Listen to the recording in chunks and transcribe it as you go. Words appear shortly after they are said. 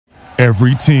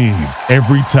Every team,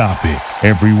 every topic,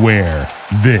 everywhere.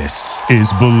 This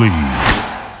is Believe.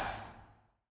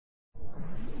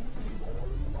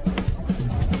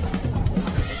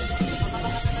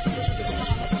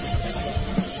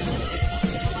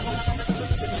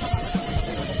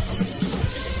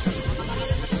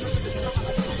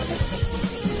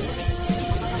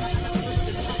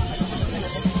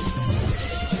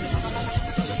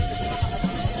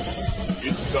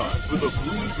 It's time for the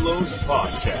Bleed Lows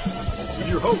Podcast with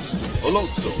your hosts,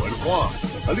 Alonso and Juan,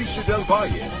 Alicia Del Valle,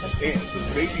 and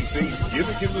the baby-faced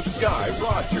gimmick in the sky,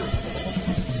 Roger.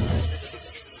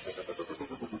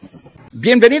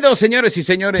 Bienvenidos, señores y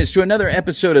señores, to another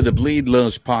episode of the Bleed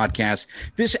Lows Podcast.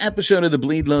 This episode of the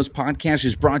Bleed Lows Podcast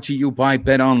is brought to you by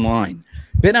BetOnline.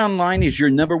 BetOnline is your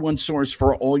number one source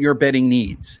for all your betting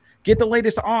needs. Get the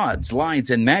latest odds,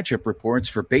 lines, and matchup reports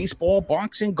for baseball,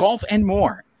 boxing, golf, and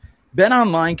more.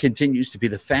 BetOnline continues to be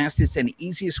the fastest and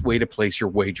easiest way to place your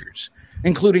wagers,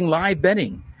 including live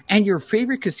betting, and your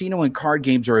favorite casino and card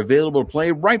games are available to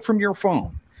play right from your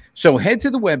phone. So head to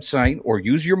the website or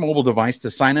use your mobile device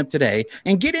to sign up today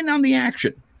and get in on the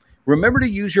action. Remember to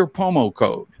use your promo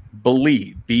code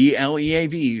BELIEVE,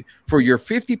 B-L-E-A-V, for your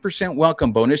 50%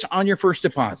 welcome bonus on your first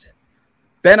deposit.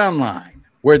 BetOnline,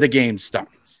 where the game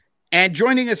starts. And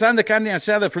joining us on the Carne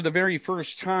Asada for the very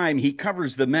first time, he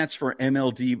covers the Mets for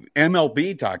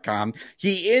MLB.com.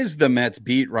 He is the Mets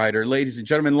beat writer. Ladies and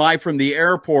gentlemen, live from the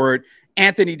airport,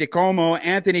 Anthony DiComo.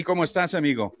 Anthony, ¿cómo estás,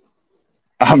 amigo?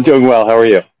 I'm doing well. How are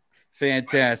you?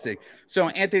 Fantastic. So,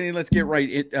 Anthony, let's get right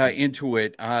into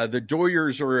it. The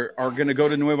Doyers are going to go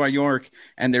to Nueva York,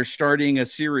 and they're starting a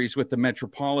series with the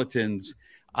Metropolitans.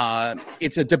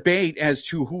 It's a debate as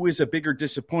to who is a bigger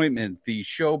disappointment, the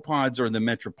Show Pods or the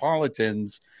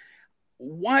Metropolitans.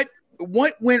 What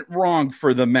went wrong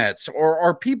for the Mets, or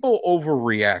are people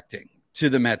overreacting to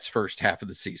the Mets' first half of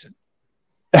the season?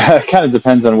 It kind of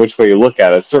depends on which way you look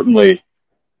at it. Certainly,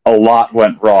 a lot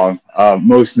went wrong,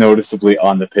 most noticeably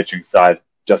on the pitching side.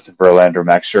 Justin Verlander,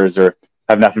 Max Scherzer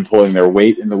have not been pulling their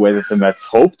weight in the way that the Mets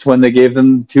hoped when they gave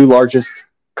them the two largest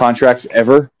contracts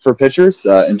ever for pitchers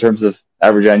in terms of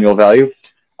average annual value.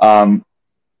 And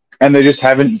they just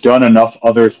haven't done enough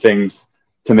other things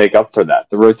to make up for that.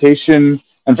 The rotation,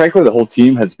 and frankly, the whole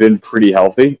team has been pretty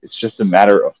healthy. It's just a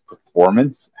matter of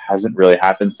performance. It hasn't really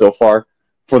happened so far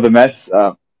for the Mets.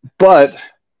 But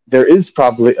there is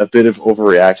probably a bit of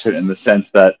overreaction in the sense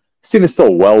that this team is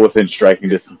still well within striking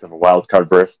distance of a wild card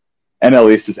berth.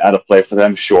 NL East is out of play for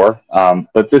them, sure.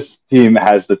 But this team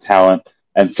has the talent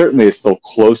and certainly is still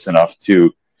close enough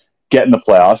to get in the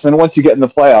playoffs. And once you get in the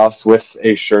playoffs with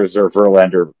a Scherzer,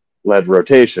 Verlander-led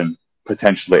rotation,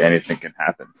 potentially anything can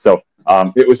happen. So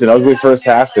it was an ugly first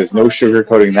half. There's no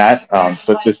sugarcoating that.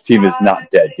 But this team is not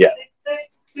dead yet.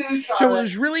 So it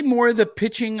was really more the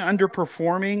pitching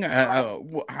underperforming.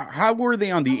 How were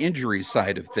they on the injury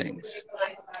side of things?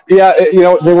 Yeah,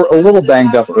 they were a little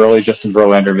banged up early. Justin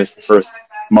Verlander missed the first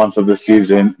month of the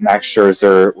season. Max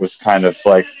Scherzer was kind of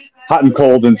like hot and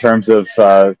cold in terms of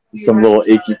some little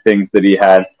achy things that he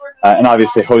had. And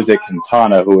obviously Jose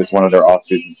Quintana, who was one of their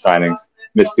offseason signings,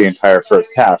 missed the entire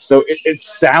first half. So it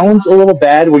sounds a little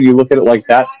bad when you look at it like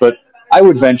that, but I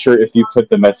would venture if you put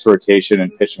the Mets rotation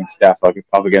and pitching staff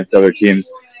up against other teams,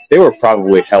 they were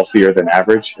probably healthier than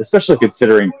average, especially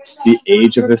considering the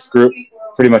age of this group.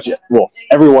 Pretty much,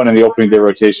 everyone in the opening day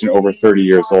rotation over 30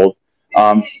 years old.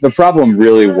 The problem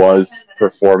really was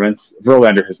performance.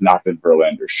 Verlander has not been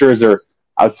Verlander. Scherzer,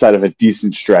 outside of a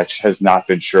decent stretch, has not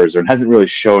been Scherzer and hasn't really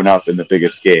shown up in the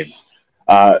biggest games.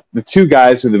 The two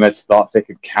guys who the Mets thought they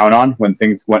could count on when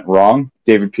things went wrong,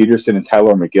 David Peterson and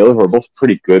Tyler McGill, who are both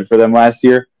pretty good for them last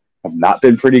year, have not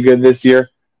been pretty good this year.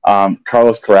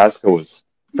 Carlos Carrasco was,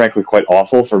 frankly, quite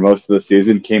awful for most of the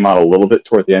season, came out a little bit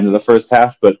toward the end of the first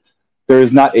half, but there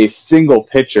is not a single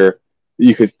pitcher that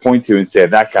you could point to and say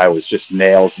that guy was just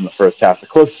nails in the first half. The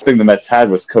closest thing the Mets had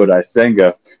was Kodai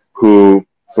Senga, who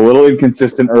is a little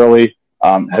inconsistent early,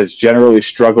 has generally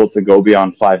struggled to go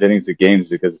beyond 5 innings of games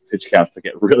because pitch counts to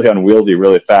get really unwieldy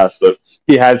really fast, but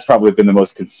he has probably been the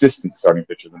most consistent starting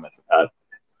pitcher the Mets have had.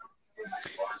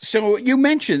 So you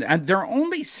mentioned there are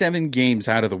only 7 games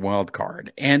out of the wild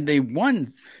card, and they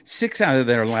won 6 out of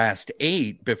their last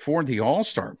 8 before the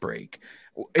All-Star break.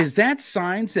 Is that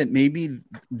signs that maybe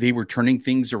they were turning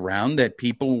things around, that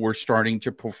people were starting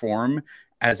to perform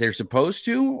as they're supposed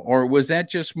to, or was that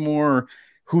just more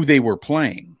who they were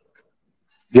playing?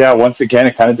 Yeah, once again,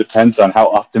 it kind of depends on how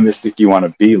optimistic you want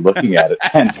to be looking at it.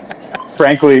 And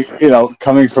frankly,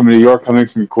 coming from New York, coming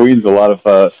from Queens, a lot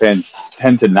of fans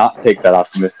tend to not take that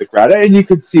optimistic route. And you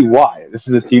could see why. This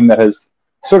is a team that has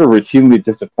sort of routinely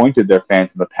disappointed their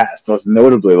fans in the past, most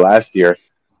notably last year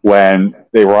when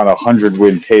they were on a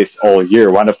 100-win pace all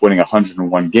year, wound up winning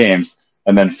 101 games,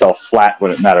 and then fell flat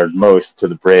when it mattered most to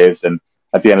the Braves and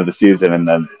at the end of the season, and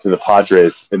then to the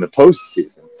Padres in the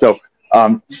postseason. So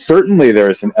certainly there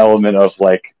is an element of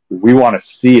like, we want to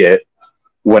see it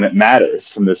when it matters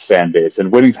from this fan base.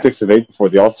 And winning 6 of 8 before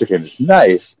the All-Star game is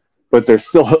nice, but they're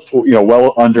still,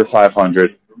 well under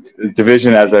 500. The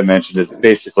division, as I mentioned, is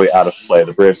basically out of play.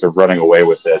 The Braves are running away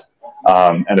with it.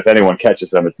 And if anyone catches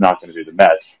them, it's not going to be the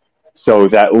Mets. So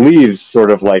that leaves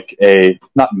sort of like a,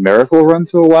 not miracle run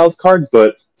to a wild card,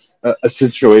 but a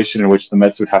situation in which the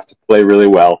Mets would have to play really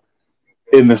well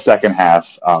in the second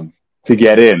half to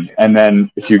get in. And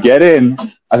then if you get in,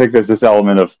 I think there's this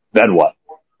element of then what,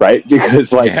 right? Because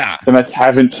the Mets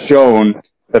haven't shown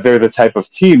that they're the type of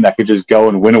team that could just go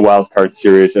and win a wild card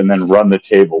series and then run the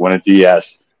table, win a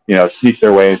DS, sneak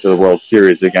their way into the World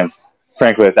Series against,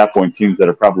 frankly, at that point, teams that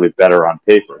are probably better on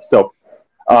paper. So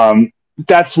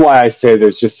that's why I say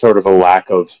there's just sort of a lack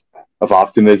of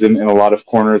optimism in a lot of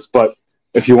corners. But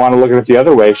if you want to look at it the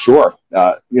other way, sure.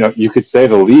 You could say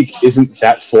the league isn't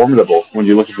that formidable when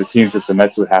you look at the teams that the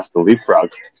Mets would have to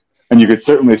leapfrog. And you could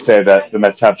certainly say that the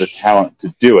Mets have the talent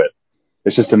to do it.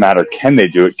 It's just a matter, can they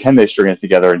do it? Can they string it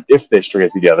together? And if they string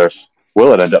it together,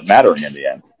 will it end up mattering in the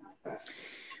end?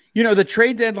 The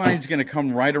trade deadline is going to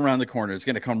come right around the corner. It's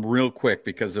going to come real quick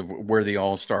because of where the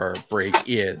All-Star break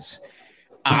is.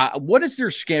 What does their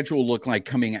schedule look like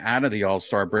coming out of the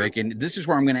All-Star break? And this is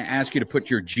where I'm going to ask you to put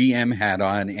your GM hat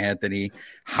on, Anthony.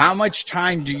 How much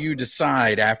time do you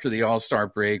decide after the All-Star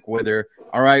break whether,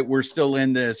 all right, we're still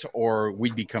in this or we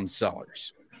become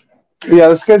sellers? Yeah,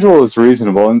 the schedule is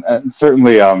reasonable, and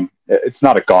certainly it's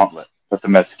not a gauntlet that the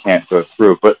Mets can't go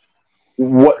through. But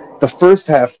what the first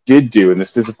half did do, and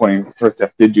this disappointing first half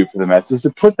did do for the Mets, is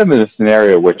to put them in a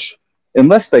scenario which,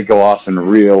 unless they go off and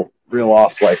reel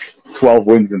off like 12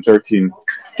 wins in 13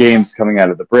 games coming out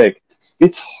of the break,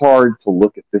 it's hard to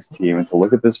look at this team and to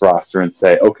look at this roster and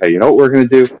say, okay, you know what we're going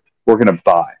to do? We're going to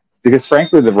buy. Because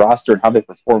frankly, the roster and how they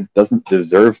perform doesn't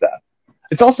deserve that.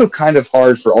 It's also kind of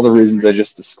hard for all the reasons I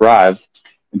just described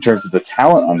in terms of the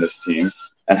talent on this team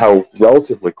and how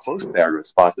relatively close they are to a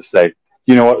spot to say,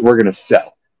 you know what, we're going to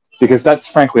sell. Because that's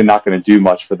frankly not going to do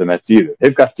much for the Mets either.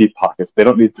 They've got deep pockets. They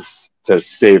don't need to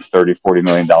save $30, $40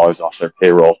 million off their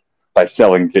payroll by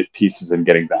selling bit pieces and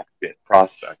getting back bit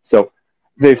prospects. So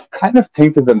they've kind of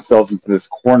painted themselves into this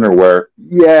corner where,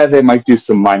 they might do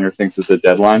some minor things at the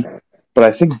deadline, but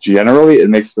I think generally it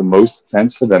makes the most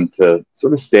sense for them to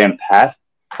sort of stand pat.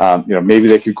 Maybe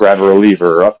they could grab a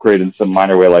reliever or upgrade in some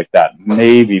minor way like that.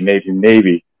 Maybe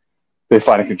they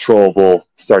find a controllable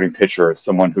starting pitcher or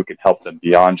someone who can help them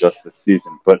beyond just the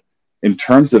season. But in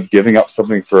terms of giving up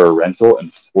something for a rental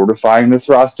and fortifying this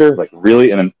roster, like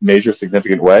really in a major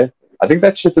significant way, I think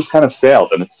that ship has kind of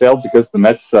sailed, and it's sailed because the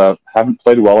Mets haven't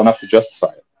played well enough to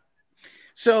justify it.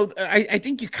 So I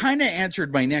think you kind of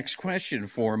answered my next question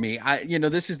for me.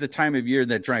 This is the time of year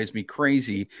that drives me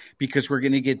crazy because we're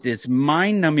going to get this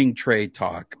mind-numbing trade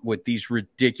talk with these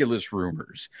ridiculous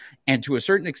rumors. And to a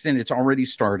certain extent, it's already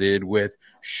started with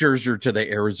Scherzer to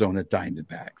the Arizona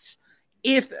Diamondbacks.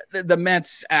 If the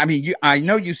Mets, I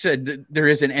know you said that there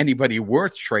isn't anybody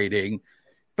worth trading,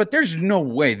 but there's no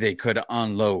way they could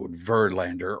unload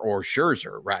Verlander or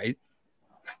Scherzer, right?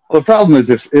 Well, the problem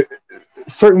is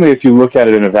certainly if you look at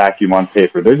it in a vacuum on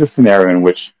paper, there's a scenario in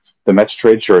which the Mets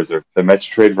trade Scherzer, the Mets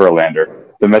trade Verlander,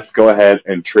 the Mets go ahead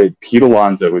and trade Pete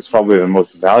Alonso, who's probably the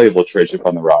most valuable trade chip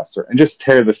on the roster, and just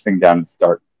tear this thing down and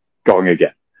start going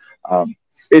again.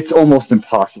 It's almost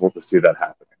impossible to see that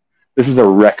happening. This is a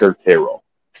record payroll.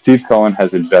 Steve Cohen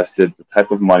has invested the type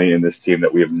of money in this team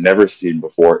that we have never seen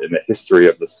before in the history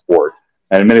of the sport,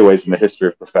 and in many ways in the history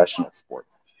of professional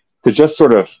sports. To just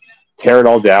sort of tear it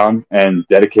all down and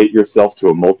dedicate yourself to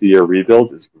a multi-year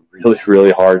rebuild is really,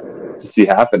 really hard to see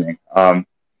happening.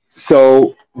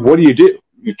 So what do?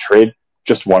 You trade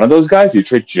just one of those guys? You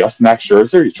trade just Max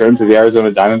Scherzer? You trade him to the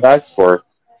Arizona Diamondbacks for,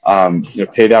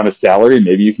 pay down his salary.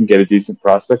 Maybe you can get a decent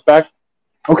prospect back.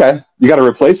 Okay, you got to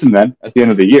replace him then at the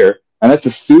end of the year. And that's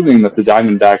assuming that the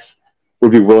Diamondbacks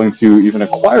would be willing to even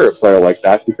acquire a player like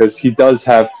that because he does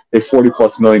have a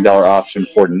 $40+ million option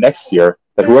for next year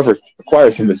that whoever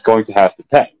acquires him is going to have to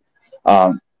pay.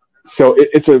 So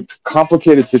it's a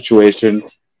complicated situation.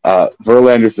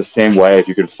 Verlander's the same way. If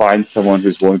you could find someone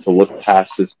who's willing to look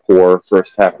past his poor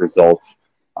first half results,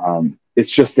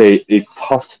 it's just a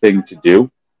tough thing to do.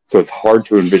 So it's hard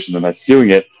to envision the Mets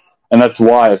doing it. And that's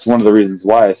why, it's one of the reasons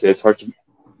why I say it's hard to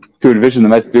envision the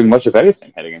Mets doing much of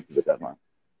anything heading into the deadline.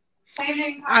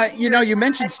 You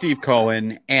mentioned Steve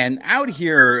Cohen, and out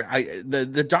here,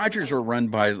 the Dodgers are run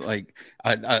by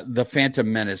the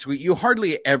Phantom Menace. You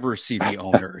hardly ever see the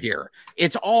owner here.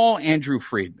 It's all Andrew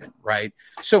Friedman, right?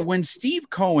 So when Steve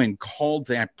Cohen called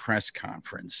that press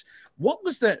conference, what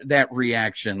was that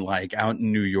reaction like out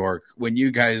in New York when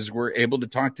you guys were able to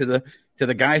talk to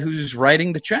the guy who's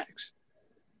writing the checks?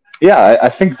 Yeah, I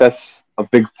think that's a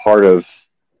big part of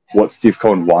what Steve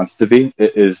Cohen wants to be.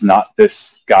 It is not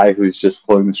this guy who's just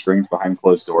pulling the strings behind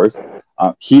closed doors.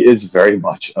 He is very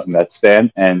much a Mets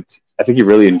fan, and I think he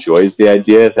really enjoys the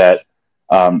idea that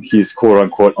he's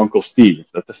quote-unquote Uncle Steve,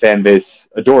 that the fan base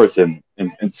adores him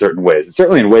in certain ways, and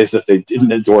certainly in ways that they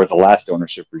didn't adore the last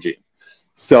ownership regime.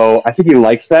 So I think he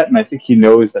likes that, and I think he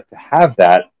knows that to have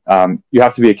that, you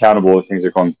have to be accountable when things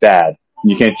are going bad, and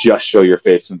you can't just show your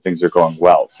face when things are going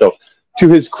well. So to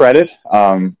his credit,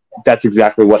 that's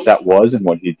exactly what that was and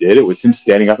what he did. It was him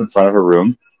standing up in front of a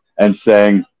room and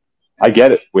saying, I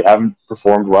get it. We haven't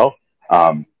performed well.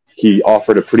 He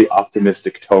offered a pretty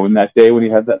optimistic tone that day when he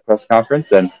had that press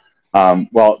conference. And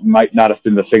while it might not have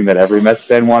been the thing that every Mets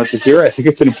fan wanted to hear, I think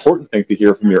it's an important thing to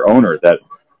hear from your owner that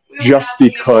just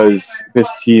because this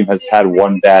team has had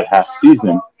one bad half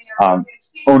season,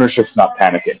 ownership's not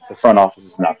panicking. The front office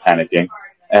is not panicking.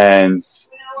 And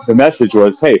the message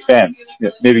was, hey, fans,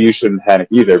 maybe you shouldn't panic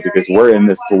either because we're in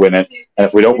this to win it. And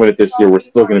if we don't win it this year, we're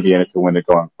still going to be in it to win it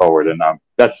going forward. And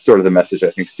that's sort of the message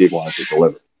I think Steve wanted to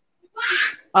deliver.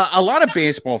 A lot of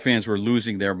baseball fans were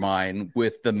losing their mind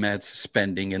with the Mets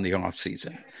spending in the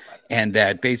offseason, and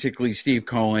that basically Steve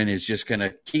Cohen is just going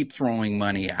to keep throwing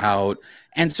money out.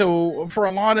 And so for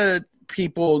a lot of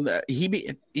people, he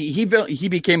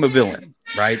became a villain,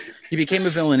 right? He became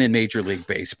a villain in Major League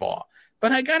Baseball.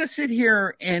 But I got to sit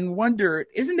here and wonder,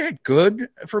 isn't that good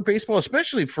for baseball,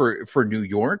 especially for New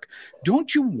York?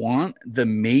 Don't you want the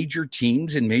major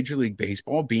teams in Major League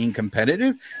Baseball being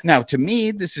competitive? Now, to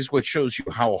me, this is what shows you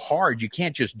how hard. You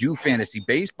can't just do fantasy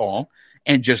baseball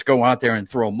and just go out there and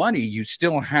throw money. You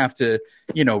still have to,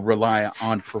 rely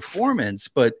on performance.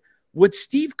 But what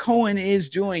Steve Cohen is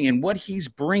doing and what he's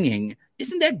bringing,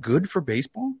 isn't that good for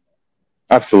baseball?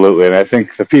 Absolutely, and I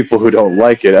think the people who don't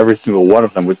like it, every single one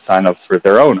of them would sign up for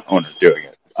their own owner doing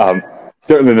it.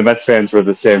 Certainly the Mets fans were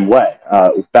the same way.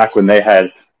 Back when they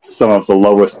had some of the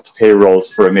lowest payrolls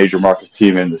for a major market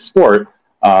team in the sport,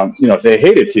 they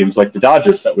hated teams like the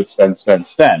Dodgers that would spend.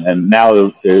 And now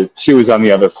the shoe is on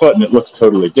the other foot, and it looks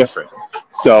totally different.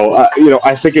 So,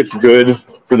 I think it's good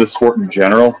for the sport in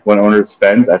general when owners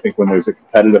spend. I think when there's a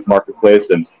competitive marketplace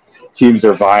and teams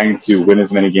are vying to win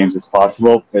as many games as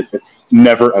possible, it's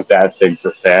never a bad thing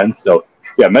for fans. So,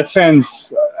 yeah, Mets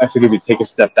fans, I think if you take a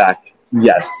step back,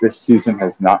 yes, this season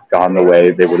has not gone the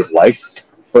way they would have liked.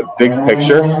 But big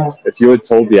picture, if you had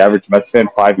told the average Mets fan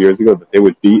 5 years ago that they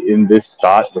would be in this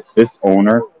spot with this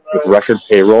owner, with record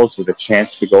payrolls, with a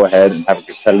chance to go ahead and have a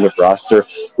competitive roster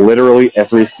literally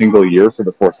every single year for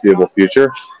the foreseeable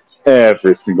future,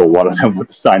 every single one of them would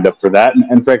have signed up for that.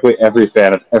 And frankly, every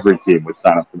fan of every team would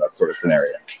sign up for that sort of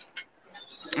scenario.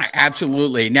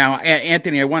 Absolutely. Now,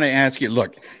 Anthony, I want to ask you,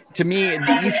 look, to me,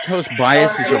 the East Coast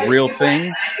bias is a real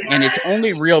thing, and it's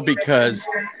only real because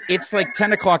it's like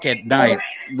 10 o'clock at night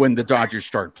when the Dodgers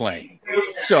start playing.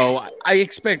 So I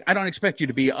don't expect you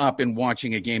to be up and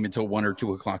watching a game until 1 or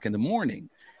 2 o'clock in the morning.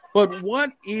 But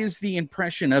what is the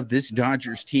impression of this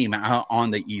Dodgers team out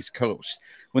on the East Coast?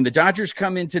 When the Dodgers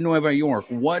come into Nueva York,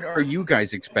 what are you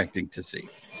guys expecting to see?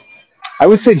 I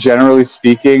would say, generally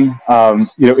speaking,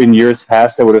 in years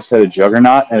past, I would have said a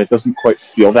juggernaut, and it doesn't quite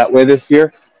feel that way this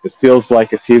year. It feels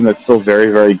like a team that's still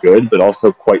very, very good, but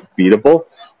also quite beatable.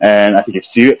 And I think you've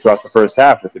seen it throughout the first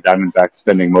half with the Diamondbacks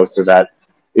spending most of that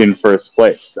in first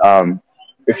place.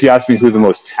 If you ask me who the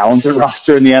most talented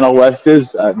roster in the NL West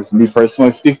is, this is me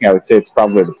personally speaking, I would say it's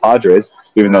probably the Padres,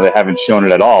 even though they haven't shown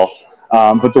it at all.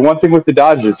 But the one thing with the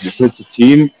Dodgers is it's a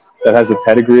team that has a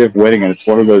pedigree of winning, and it's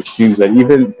one of those teams that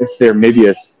even if they're maybe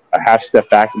a half step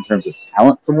back in terms of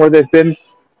talent from where they've been,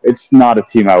 it's not a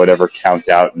team I would ever count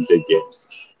out in big games.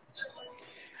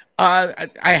 I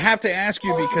have to ask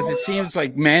you because it seems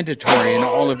like mandatory in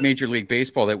all of Major League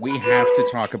Baseball that we have to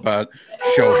talk about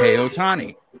Shohei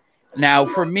Ohtani. Now,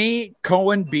 for me,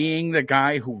 Cohen being the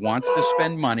guy who wants to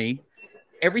spend money,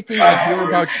 everything I hear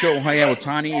about Shohei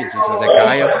Ohtani is a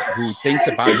guy who thinks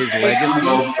about his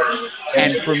legacy.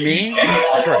 And for me,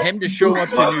 for him to show up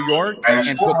to New York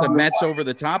and put the Mets over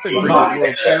the top and bring the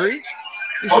World Series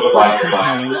is a pretty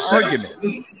compelling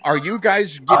argument. Are you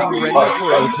guys getting ready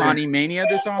for Ohtani mania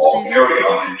this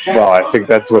offseason? Well, I think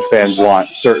that's what fans want,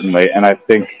 certainly. And I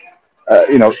think,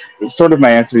 sort of my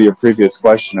answer to your previous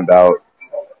question about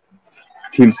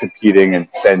teams competing and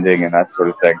spending and that sort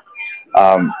of thing.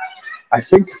 I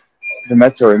think the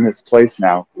Mets are in this place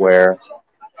now where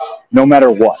no matter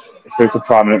what, if there's a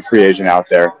prominent free agent out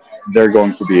there, they're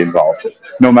going to be involved.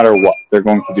 No matter what, they're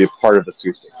going to be a part of the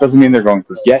sweepstakes. Doesn't mean they're going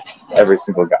to get every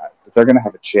single guy, but they're going to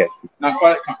have a chance. Not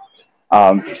quite.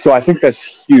 So I think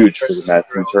that's huge for the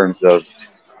Mets in terms of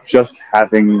just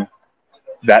having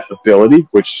that ability,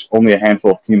 which only a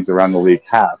handful of teams around the league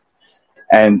have.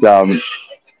 And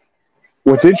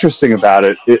what's interesting about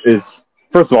it is,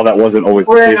 first of all, that wasn't always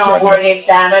the case.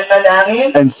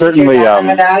 And certainly with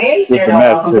the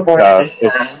Mets,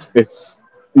 it's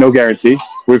no guarantee.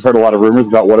 We've heard a lot of rumors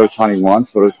about what Ohtani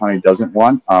wants, what Ohtani doesn't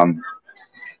want.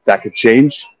 That could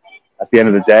change. At the end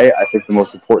of the day, I think the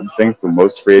most important thing for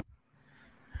most free agents.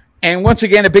 And once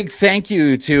again, a big thank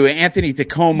you to Anthony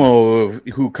DiComo,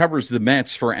 who covers the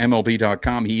Mets for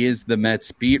MLB.com. He is the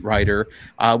Mets beat writer.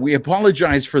 We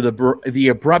apologize for the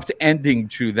abrupt ending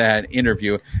to that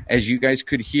interview. As you guys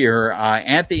could hear,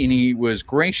 Anthony was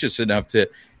gracious enough to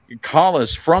call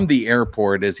us from the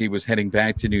airport as he was heading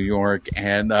back to New York,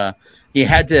 and he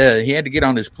had to get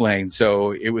on his plane,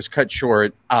 so it was cut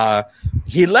short.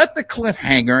 He left the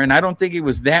cliffhanger, and I don't think it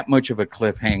was that much of a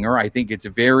cliffhanger. I think it's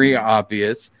very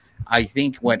obvious. I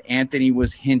think what Anthony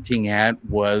was hinting at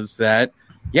was that,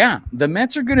 yeah, the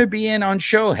Mets are going to be in on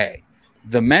Shohei.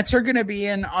 The Mets are going to be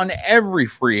in on every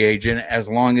free agent as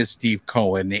long as Steve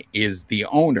Cohen is the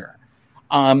owner.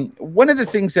 One of the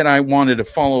things that I wanted to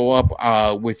follow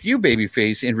up with you,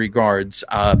 Babyface, in regards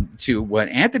to what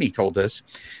Anthony told us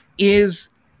is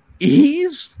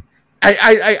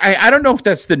I don't know if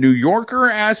that's the New Yorker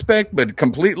aspect, but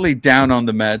completely down on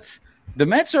the Mets. The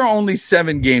Mets are only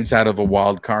 7 games out of a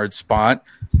wild card spot.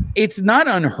 It's not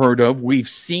unheard of. We've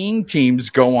seen teams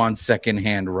go on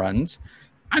secondhand runs.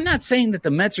 I'm not saying that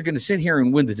the Mets are going to sit here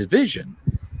and win the division,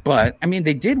 but I mean,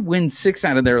 they did win 6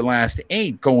 out of their last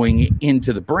 8 going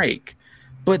into the break.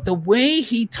 But the way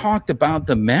he talked about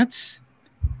the Mets,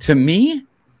 to me,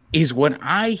 is what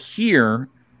I hear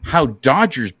how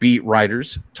Dodgers beat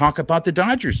writers talk about the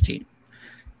Dodgers team.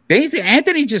 Basically,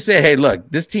 Anthony just said, hey, look,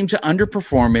 this team's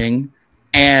underperforming,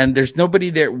 and there's nobody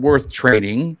there worth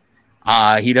trading.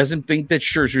 He doesn't think that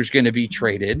Scherzer's going to be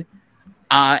traded.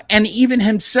 And even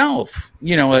himself,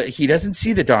 he doesn't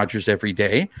see the Dodgers every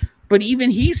day. But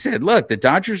even he said, look, the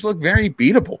Dodgers look very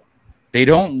beatable. They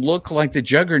don't look like the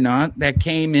juggernaut that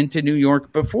came into New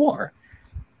York before.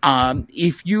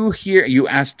 If you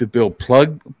ask the Bill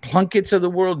Plunkett's of the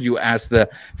world, you ask the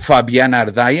Fabian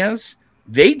Ardayas,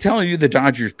 they tell you the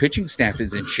Dodgers pitching staff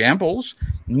is in shambles.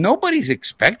 Nobody's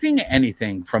expecting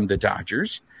anything from the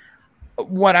Dodgers.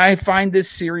 What I find this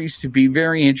series to be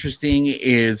very interesting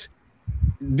is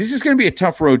this is going to be a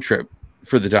tough road trip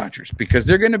for the Dodgers because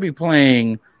they're going to be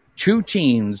playing 2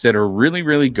 teams that are really,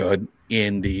 really good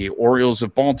in the Orioles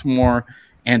of Baltimore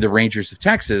and the Rangers of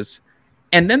Texas.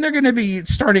 And then they're going to be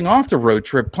starting off the road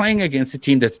trip playing against a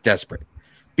team that's desperate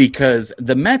because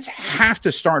the Mets have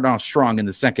to start off strong in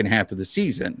the second half of the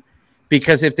season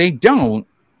because if they don't,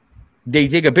 they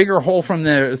dig a bigger hole for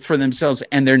themselves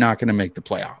and they're not going to make the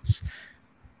playoffs.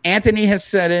 Anthony has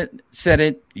said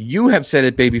it. You have said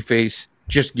it, Babyface.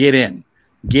 Just get in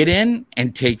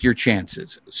and take your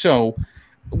chances. So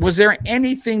was there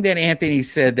anything that Anthony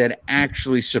said that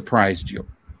actually surprised you?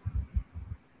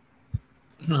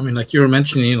 I mean, like you were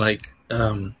mentioning,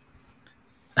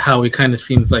 how it kind of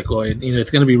seems like,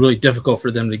 it's going to be really difficult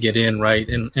for them to get in, right?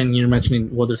 And you're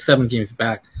mentioning, they're 7 games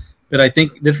back. But I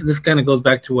think this kind of goes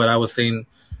back to what I was saying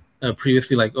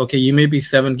previously. Like, okay, you may be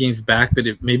 7 games back, but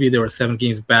if maybe there were 7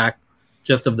 games back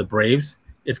just of the Braves,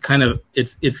 it's kind of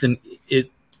it's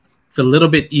a little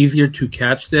bit easier to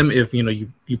catch them if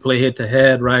you play head to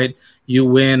head, right? You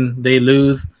win, they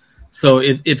lose, so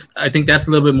it's I think that's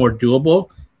a little bit more doable.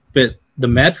 But the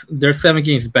Mets, they're 7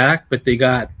 games back, but they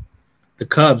got the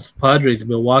Cubs, Padres,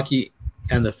 Milwaukee,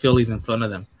 and the Phillies in front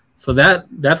of them. So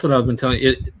that's what I've been telling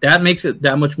you. That makes it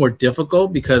that much more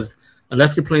difficult because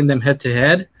unless you're playing them head to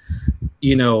head,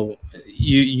 you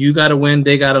got to win,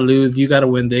 they got to lose, you got to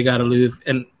win, they got to lose,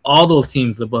 and all those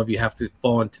teams above you have to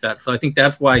fall into that. So I think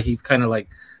that's why he's kind of like,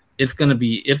 it's gonna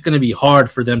be hard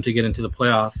for them to get into the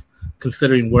playoffs,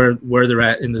 considering where they're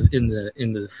at in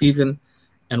the season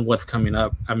and what's coming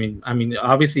up. I mean,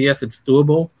 obviously, yes, it's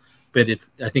doable, but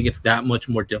I think it's that much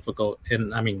more difficult.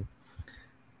 And I mean,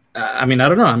 I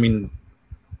don't know. I mean,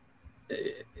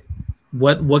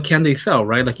 what can they sell,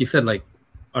 right? Like you said, like,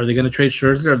 are they going to trade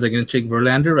Scherzer? Are they going to take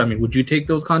Verlander? I mean, would you take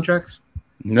those contracts?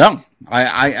 No,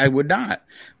 I would not.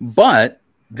 But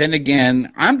then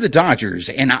again, I'm the Dodgers,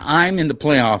 and I'm in the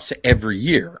playoffs every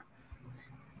year.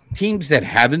 Teams that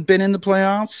haven't been in the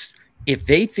playoffs, if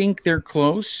they think they're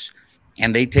close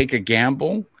and they take a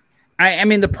gamble, I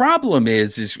mean, the problem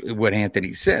is what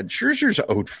Anthony said. Scherzer's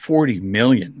owed $40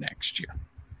 million next year.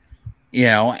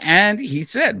 And he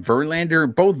said both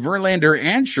Verlander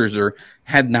and Scherzer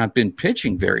had not been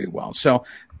pitching very well. So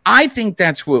I think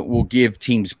that's what will give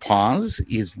teams pause,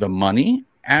 is the money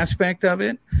aspect of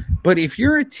it. But if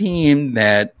you're a team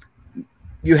that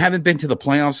you haven't been to the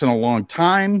playoffs in a long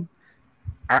time,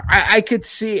 I could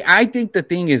see. I think the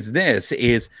thing is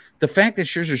the fact that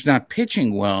Scherzer's not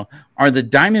pitching well. Are the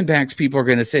Diamondbacks people are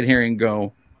going to sit here and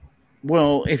go,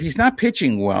 well, if he's not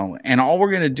pitching well, and all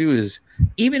we're going to do is,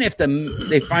 even if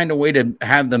they find a way to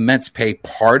have the Mets pay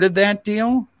part of that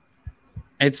deal,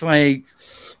 it's like,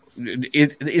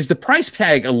 is the price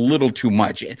tag a little too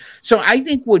much? So I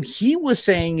think what he was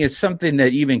saying is something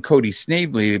that even Cody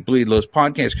Snavely, Bleed Lows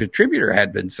podcast contributor,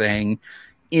 had been saying,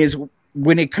 is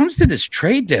when it comes to this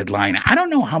trade deadline, I don't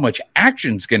know how much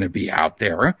action's going to be out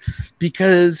there,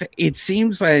 because it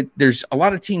seems like there's a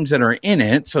lot of teams that are in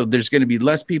it. So there's going to be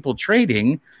less people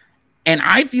trading. And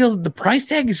I feel the price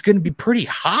tag is going to be pretty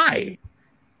high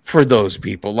for those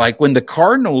people. Like when the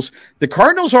Cardinals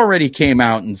already came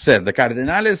out and said, the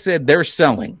Cardenales said they're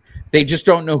selling. They just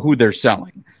don't know who they're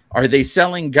selling. Are they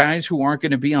selling guys who aren't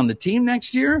going to be on the team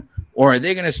next year? Or are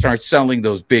they going to start selling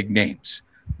those big names,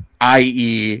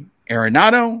 i.e.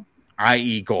 Arenado,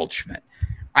 i.e. Goldschmidt?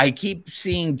 I keep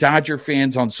seeing Dodger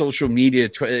fans on social media,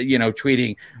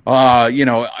 tweeting,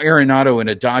 Arenado in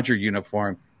a Dodger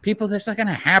uniform. People, that's not going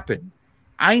to happen.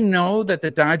 I know that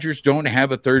the Dodgers don't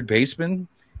have a third baseman.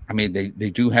 I mean, they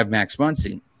do have Max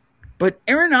Muncy, but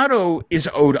Arenado is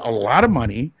owed a lot of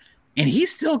money, and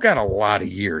he's still got a lot of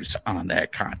years on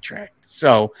that contract.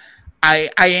 So I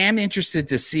am interested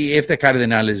to see if the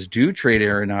Cardenales do trade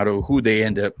Arenado, who they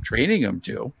end up trading him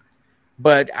to.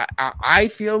 But I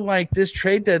feel like this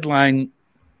trade deadline,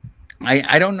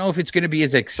 I don't know if it's going to be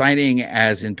as exciting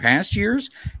as in past years.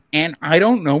 And I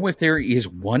don't know if there is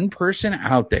one person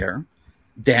out there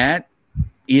that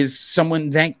is someone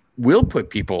that will put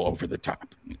people over the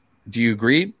top. Do you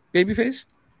agree, Babyface?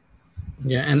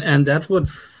 Yeah, and that's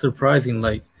what's surprising.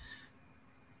 Like,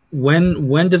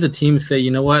 when does a team say,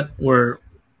 you know what, we're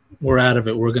out of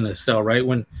it, we're going to sell, right?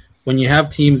 When you have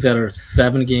teams that are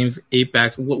 7 games, 8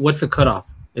 backs, what's the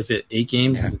cutoff? Is it 8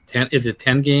 games? Yeah. Is it 10? Is it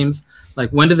 10 games? Like,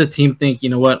 when does a team think, you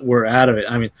know what, we're out of it?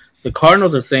 I mean, the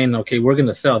Cardinals are saying, okay, we're going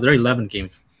to sell. They're 11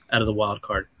 games out of the wild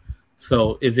card.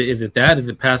 So is it that? Is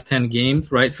it past 10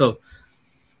 games, right? So,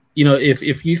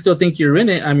 if you still think you're in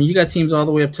it, I mean, you got teams all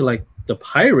the way up to like the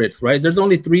Pirates, right? There's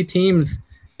only 3 teams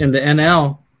in the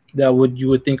NL that you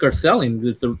would think are selling: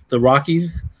 the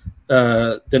Rockies,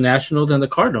 the Nationals, and the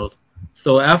Cardinals.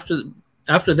 So after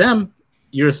them,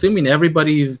 you're assuming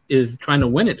everybody is trying to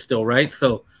win it still, right?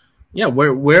 So, yeah,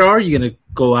 where are you going to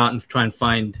go out and try and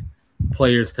find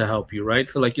players to help you, right?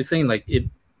 So like you're saying, like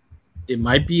it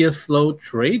might be a slow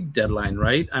trade deadline,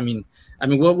 right? I mean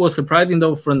what was surprising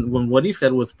though from what he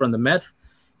said was from the Mets,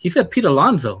 he said Pete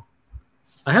Alonso.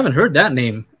 I haven't heard that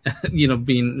name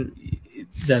being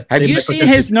that. Have you seen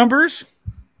his numbers?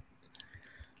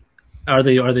 Are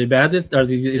they bad? Is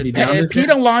he down? Pete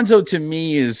Alonso to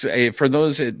me is, for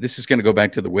those, this is going to go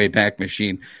back to the Wayback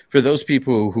Machine. For those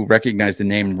people who recognize the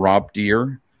name Rob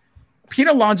Deere, Pete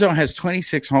Alonso has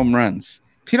 26 home runs.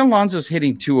 Pete Alonso's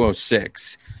hitting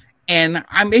 206. And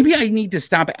maybe I need to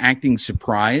stop acting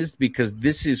surprised, because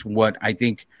this is what I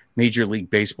think Major League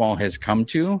Baseball has come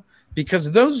to,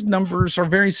 because those numbers are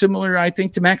very similar, I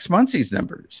think, to Max Muncy's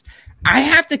numbers. I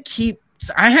have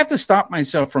to stop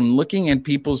myself from looking at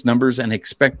people's numbers and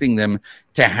expecting them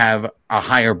to have a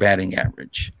higher batting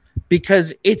average,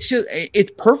 because it's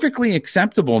perfectly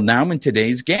acceptable now in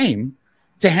today's game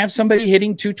to have somebody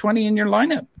hitting 220 in your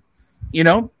lineup.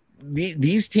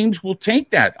 These teams will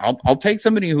take that. I'll take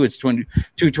somebody who hits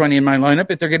 220 in my lineup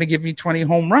if they're going to give me 20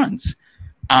 home runs.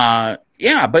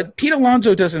 But Pete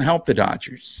Alonso doesn't help the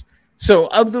Dodgers. So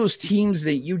of those teams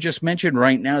that you just mentioned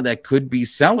right now that could be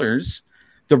sellers,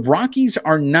 the Rockies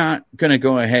are not going to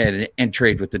go ahead and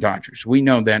trade with the Dodgers. We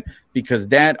know that, because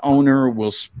that owner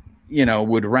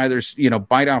would rather,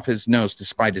 bite off his nose to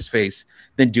spite his face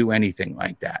than do anything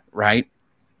like that, right?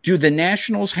 Do the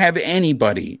Nationals have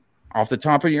anybody off the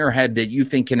top of your head that you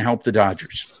think can help the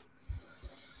Dodgers?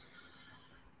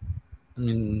 I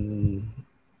mean,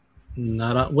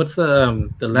 what's the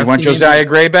lefty? You want Josiah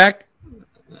Gray back?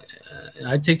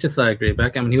 I'd take Josiah Gray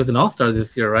back. I mean, he was an all-star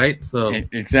this year, right? So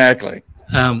exactly.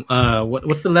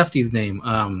 What's the lefty's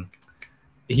name?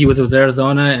 He was with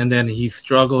Arizona, and then he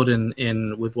struggled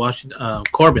with Washington.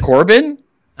 Corbin. Corbin?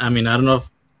 I mean, I don't know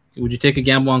would you take a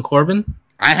gamble on Corbin?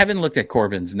 I haven't looked at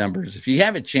Corbin's numbers. If you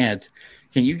have a chance,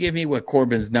 can you give me what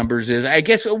Corbin's numbers is? I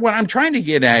guess what I'm trying to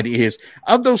get at is,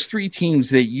 of those three teams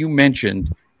that you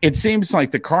mentioned, it seems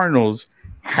like the Cardinals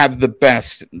have the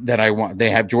best that I want. They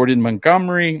have Jordan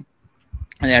Montgomery,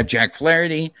 and they have Jack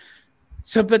Flaherty.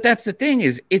 So, but that's the thing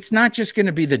is, it's not just going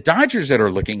to be the Dodgers that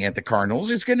are looking at the Cardinals.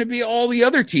 It's going to be all the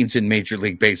other teams in Major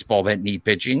League Baseball that need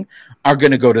pitching are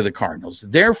going to go to the Cardinals.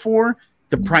 Therefore,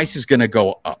 the price is going to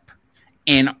go up.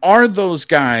 And are those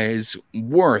guys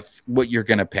worth what you're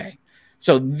going to pay?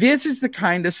 So this is the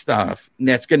kind of stuff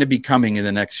that's going to be coming in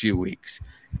the next few weeks.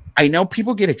 I know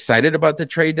people get excited about the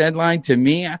trade deadline. To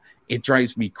me, it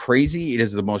drives me crazy. It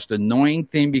is the most annoying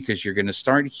thing because you're going to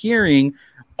start hearing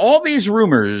all these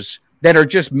rumors that are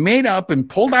just made up and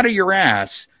pulled out of your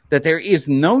ass that there is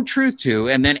no truth to,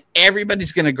 and then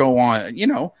everybody's going to go on,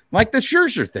 like the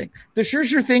Scherzer thing. The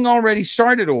Scherzer thing already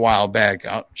started a while back.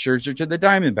 Scherzer to the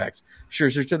Diamondbacks.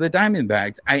 Scherzer to the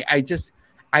Diamondbacks.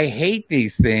 I hate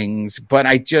these things, but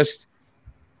like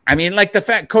the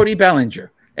fact Cody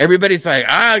Bellinger. Everybody's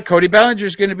like, Cody Bellinger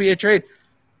is going to be a trade.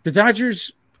 The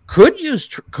Dodgers could use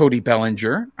Cody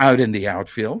Bellinger out in the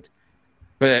outfield,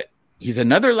 but he's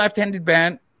another left-handed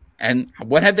bat. And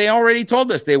what have they already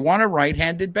told us? They want a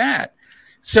right-handed bat.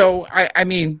 So, I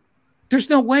mean, there's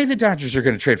no way the Dodgers are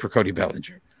going to trade for Cody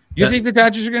Bellinger. You think the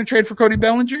Dodgers are going to trade for Cody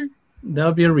Bellinger? That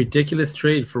would be a ridiculous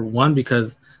trade, for one,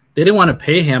 because they didn't want to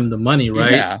pay him the money,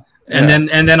 right? Yeah. And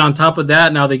then on top of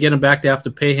that, now they get him back. They have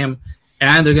to pay him,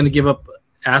 and they're going to give up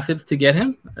assets to get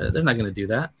him. They're not going to do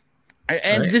that.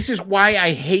 And right. This is why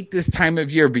I hate this time of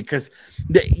year, because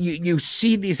you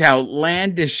see these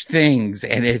outlandish things,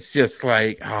 and it's just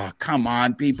like, oh, come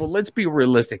on, people. Let's be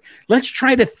realistic. Let's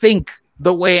try to think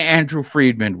the way Andrew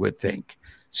Friedman would think.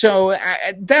 So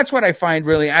that's what I find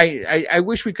really. I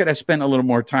wish we could have spent a little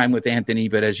more time with Anthony,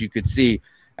 but as you could see,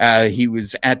 he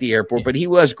was at the airport, but he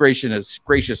was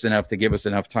gracious enough to give us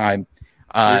enough time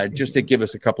just to give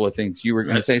us a couple of things. You were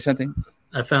going to say something?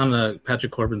 I found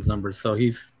Patrick Corbin's numbers, so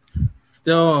he's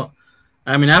still,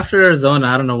 I mean, after Arizona,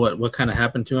 I don't know what kind of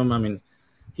happened to him. I mean,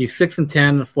 he's 6-10,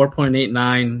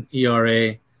 4.89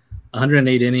 ERA,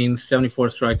 108 innings, 74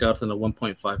 strikeouts, and a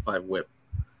 1.55 WHIP.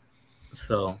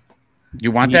 So,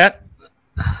 you want that?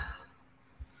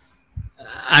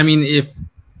 I mean,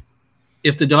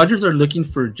 if the Dodgers are looking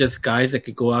for just guys that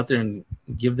could go out there and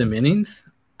give them innings,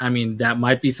 I mean, that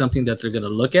might be something that they're going to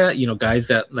look at. Guys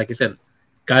that, like I said,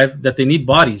 guys that they need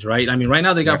bodies, right? I mean, right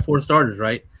now they got 4 starters,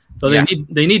 right? So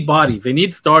they need bodies. They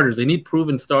need starters. They need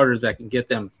proven starters that can get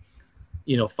them,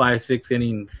 5, 6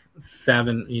 innings,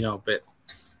 7, But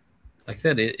like I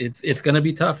said, it's going to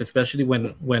be tough, especially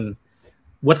when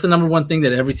what's the number one thing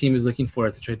that every team is looking for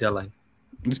at the trade deadline?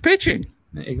 It's pitching.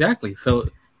 Exactly. So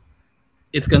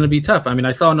it's going to be tough. I mean,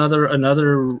 I saw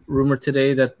another rumor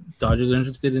today that Dodgers are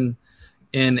interested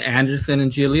in Anderson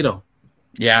and Giolito.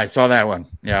 Yeah, I saw that one.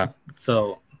 Yeah.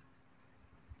 So,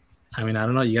 I mean, I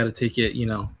don't know. You got to take it,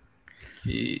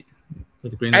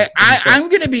 with a grain of I'm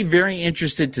going to be very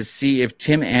interested to see if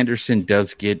Tim Anderson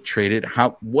does get traded,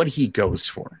 what he goes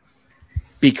for.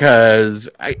 Because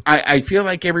I feel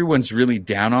like everyone's really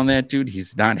down on that dude.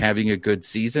 He's not having a good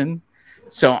season.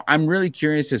 So I'm really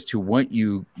curious as to what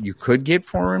you could get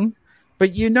for him.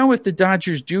 But if the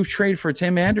Dodgers do trade for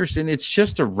Tim Anderson, it's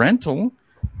just a rental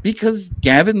because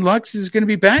Gavin Lux is going to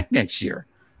be back next year.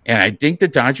 And I think the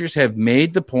Dodgers have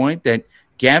made the point that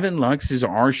Gavin Lux is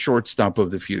our shortstop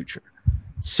of the future.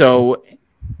 So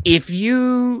if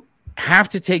you have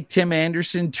to take Tim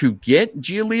Anderson to get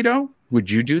Giolito, would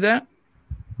you do that?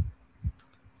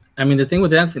 I mean, the thing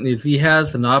with Anthony is he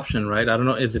has an option, right? I don't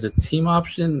know. Is it a team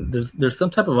option? There's some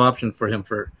type of option for him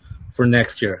for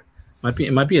next year.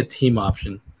 It might be a team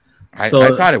option. I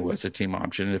thought it was a team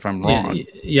option, if I'm wrong.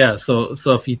 Yeah. So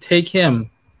if you take him,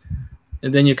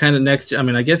 and then you're kind of next year. I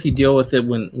mean, I guess you deal with it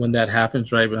when that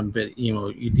happens, right? But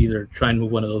you'd either try and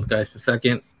move one of those guys to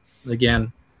second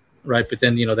again, right? But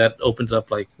then that opens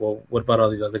up like, well, what about all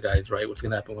these other guys, right? What's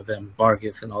going to happen with them,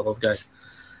 Vargas and all those guys?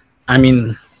 I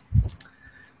mean,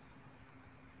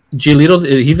 Giolito's,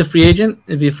 he's a free agent?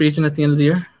 Is he a free agent at the end of the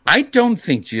year? I don't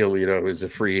think Giolito is a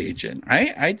free agent.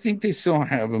 I think they still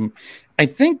have him. I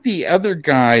think the other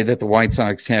guy that the White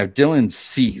Sox have, Dylan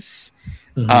Cease,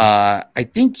 I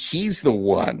think he's the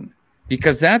one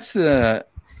because that's the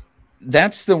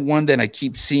one that I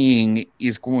keep seeing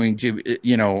is going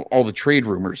to, all the trade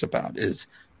rumors about is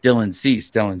Dylan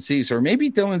Cease, or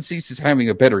maybe Dylan Cease is having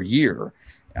a better year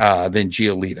than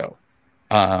Giolito.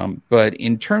 But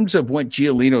in terms of what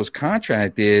Giolito's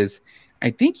contract is, I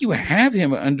think you have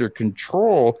him under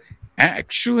control.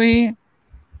 Actually,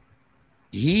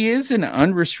 he is an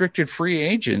unrestricted free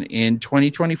agent in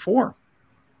 2024.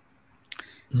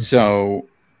 So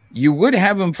you would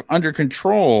have him under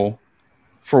control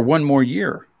for one more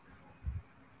year.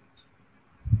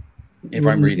 If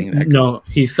I'm reading that. No,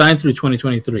 he signed through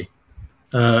 2023.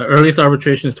 Earliest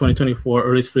arbitration is 2024.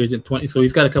 Earliest free agent 20. So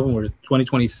he's got a couple more.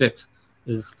 2026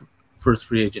 is first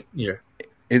free agent year.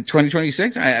 In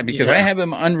 2026, because I have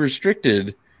him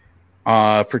unrestricted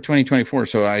for 2024.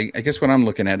 So I guess what I'm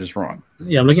looking at is wrong.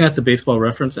 Yeah, I'm looking at the Baseball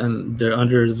Reference, and they're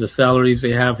under the salaries.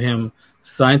 They have him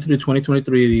signed through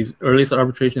 2023. The earliest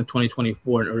arbitration is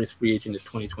 2024, and earliest free agent is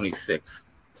 2026.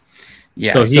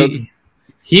 Yeah, so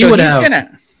he would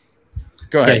have.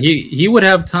 Go ahead. Yeah, he would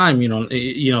have time.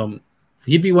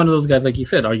 He'd be one of those guys, like you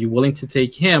said. Are you willing to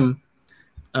take him,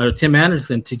 Tim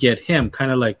Anderson, to get him?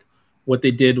 Kind of like what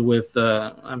they did with,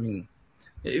 kind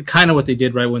of what they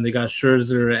did right when they got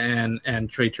Scherzer and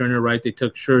Trey Turner. Right, they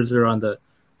took Scherzer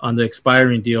on the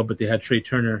expiring deal, but they had Trey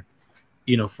Turner,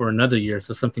 for another year.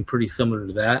 So something pretty similar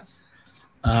to that.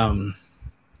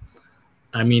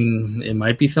 It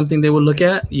might be something they would look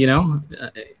at,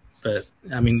 but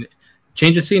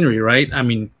change of scenery, right?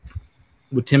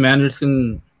 With Tim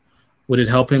Anderson, would it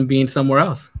help him being somewhere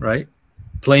else, right?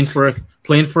 Playing for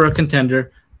a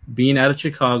contender, being out of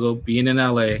Chicago, being in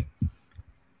LA,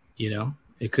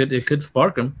 it could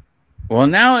spark him. Well,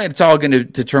 now it's all going to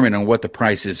determine on what the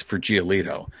price is for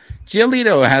Giolito.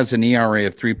 Giolito has an ERA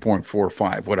of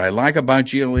 3.45. What I like about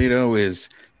Giolito is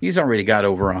he's already got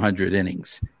over 100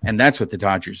 innings, and that's what the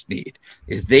Dodgers need.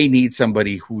 Is they need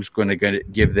somebody who's going to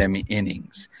give them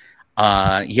innings.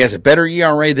 He has a better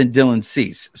ERA than Dylan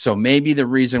Cease. So maybe the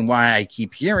reason why I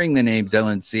keep hearing the name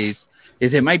Dylan Cease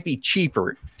is it might be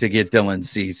cheaper to get Dylan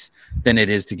Cease than it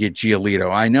is to get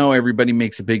Giolito. I know everybody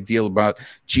makes a big deal about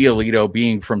Giolito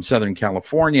being from Southern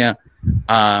California,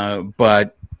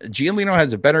 but Giolito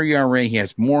has a better ERA. He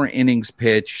has more innings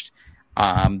pitched.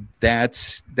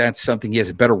 That's something. He has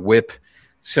a better whip.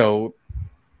 So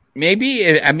maybe,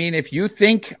 if you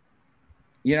think,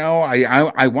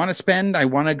 I want to spend, I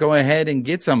want to go ahead and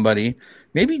get somebody,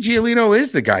 maybe Giolito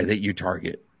is the guy that you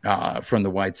target from the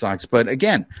White Sox. But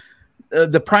again,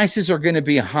 the prices are going to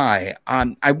be high.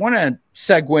 I want to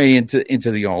segue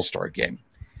into the All-Star game.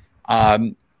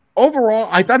 Overall,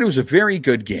 I thought it was a very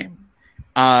good game.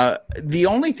 The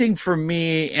only thing for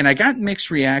me, and I got mixed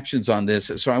reactions on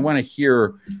this, so I want to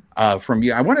hear from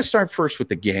you. I want to start first with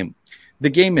the game. The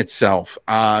game itself.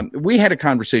 We had a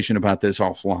conversation about this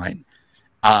offline.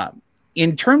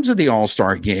 In terms of the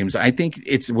All-Star games, I think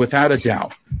it's without a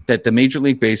doubt that the Major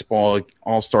League Baseball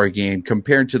All-Star game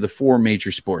compared to the four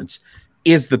major sports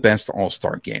is the best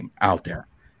All-Star game out there.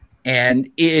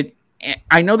 And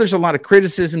I know there's a lot of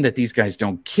criticism that these guys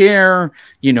don't care.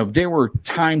 There were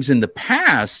times in the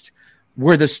past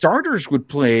where the starters would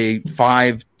play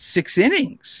 5-6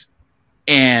 innings.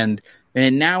 And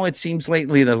now it seems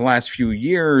lately, the last few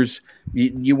years,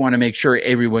 you want to make sure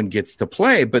everyone gets to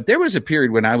play. But there was a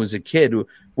period when I was a kid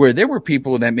where there were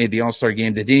people that made the All-Star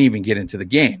game that didn't even get into the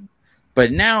game.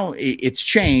 But now it's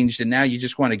changed, and now you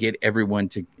just want to get everyone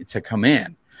to come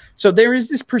in. So there is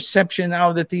this perception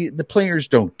now that the players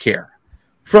don't care.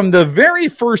 From the very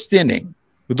first inning,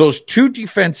 with those two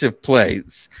defensive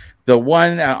plays, the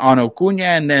one on Acuna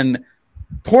and then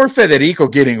poor Federico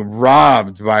getting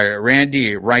robbed by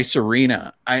Randy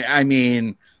Rice-Arena.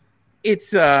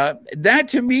 It's that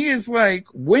to me is like,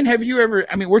 when have you ever,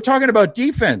 we're talking about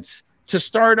defense to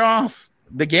start off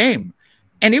the game.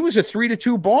 And it was a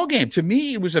 3-2 ball game. To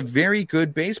me, it was a very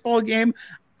good baseball game.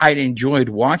 I enjoyed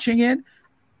watching it.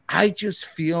 I just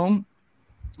feel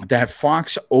that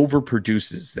Fox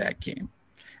overproduces that game.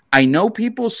 I know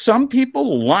some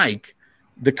people like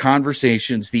the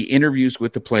conversations, the interviews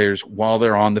with the players while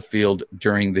they're on the field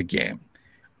during the game.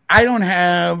 I don't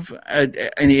have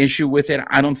an issue with it.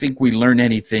 I don't think we learn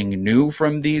anything new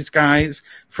from these guys.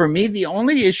 For me, the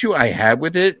only issue I have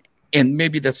with it, and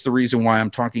maybe that's the reason why I'm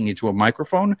talking into a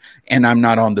microphone and I'm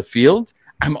not on the field,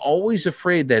 I'm always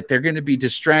afraid that they're going to be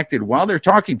distracted while they're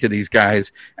talking to these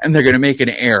guys and they're going to make an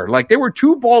error. Like there were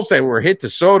 2 balls that were hit to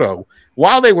Soto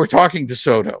while they were talking to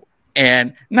Soto.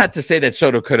 And not to say that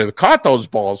Soto could have caught those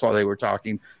balls while they were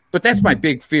talking, but that's my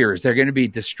big fear, is they're going to be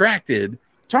distracted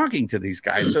talking to these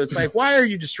guys. So it's like, why are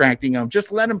you distracting them?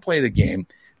 Just let them play the game.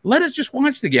 Let us just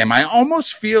watch the game. I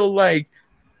almost feel like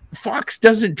Fox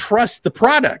doesn't trust the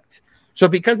product. So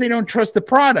because they don't trust the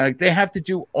product, they have to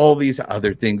do all these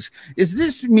other things. Is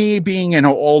this me being an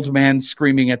old man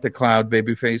screaming at the cloud,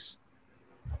 babyface?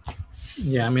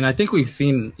 Yeah, I think we've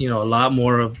seen, a lot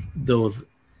more of those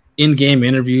in-game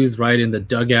interviews, right, in the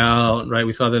dugout, right?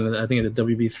 We saw that, I think, at the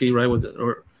WBC, right? Was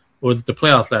it the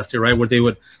playoffs last year, right? Where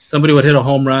somebody would hit a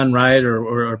home run, right,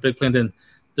 or a big play, and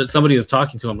then somebody was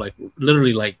talking to him, like,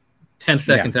 literally, like, 10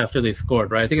 seconds after they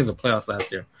scored, right? I think it was the playoffs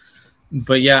last year.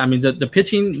 But yeah, I mean, the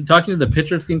pitching, talking to the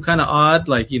pitcher seemed kind of odd.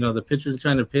 Like, the pitcher's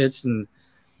trying to pitch and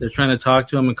they're trying to talk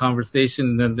to him in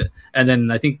conversation. And then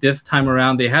I think this time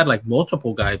around they had like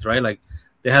multiple guys, right? Like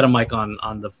they had a mic on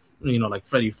the, like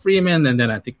Freddie Freeman, and then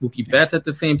I think Mookie Betts at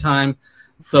the same time.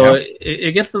 So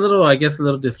it gets a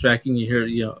little distracting. You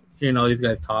hear, hearing all these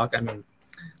guys talk. I mean,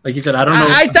 like you said, I don't know.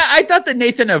 I thought the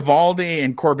Nathan Eovaldi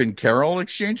and Corbin Carroll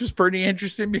exchange was pretty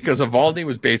interesting because Eovaldi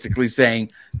was basically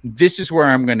saying, "This is where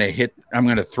I'm going to hit. I'm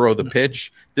going to throw the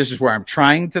pitch. This is where I'm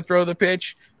trying to throw the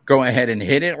pitch. Go ahead and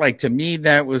hit it." Like, to me,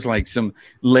 that was like some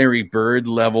Larry Bird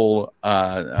level,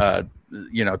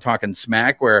 talking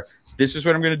smack. Where this is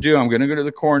what I'm going to do. I'm going to go to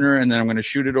the corner and then I'm going to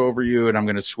shoot it over you and I'm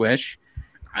going to swish.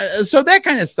 So that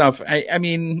kind of stuff. I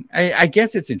mean, I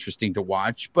guess it's interesting to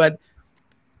watch, but.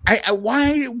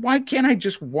 Why can't I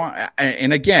just watch?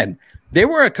 And again, there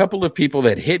were a couple of people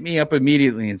that hit me up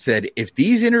immediately and said, if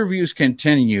these interviews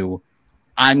continue,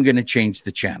 I'm going to change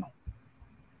the channel.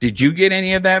 Did you get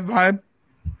any of that vibe?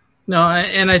 No,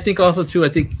 and I think also too,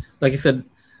 like I said,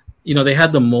 they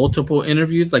had the multiple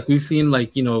interviews. Like we've seen,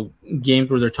 like, games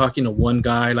where they're talking to one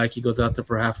guy, like he goes out there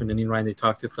for half an inning, right? And they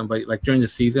talk to somebody like during the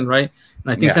season, right?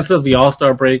 And I think since it was the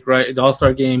All-Star break, right? The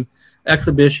All-Star game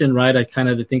exhibition, right? I kind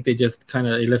of think they just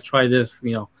hey, let's try this.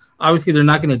 Obviously they're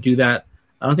not going to do that.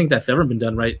 I don't think that's ever been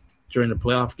done, right, during the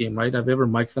playoff game, right? Have you ever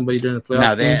mic'd somebody during the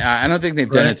playoff game? No, I don't think they've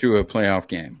done it through a playoff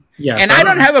game. Yeah, and I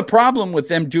don't have a problem with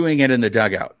them doing it in the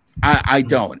dugout. I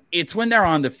don't. It's when they're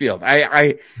on the field.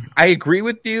 I agree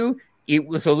with you. It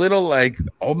was a little like,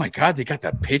 oh my God, they got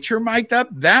the pitcher mic'd up.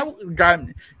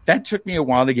 That took me a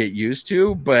while to get used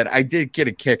to, but I did get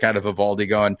a kick out of Eovaldi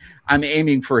going, I'm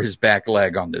aiming for his back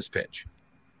leg on this pitch.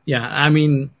 Yeah, I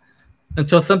mean,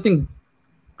 until something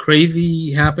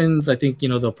crazy happens, I think,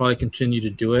 they'll probably continue to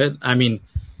do it. I mean,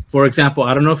 for example,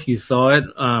 I don't know if you saw it.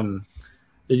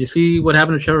 Did you see what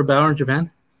happened to Trevor Bauer in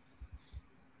Japan?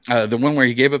 The one where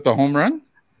he gave up the home run?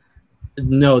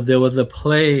 No, there was a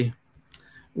play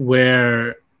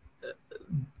where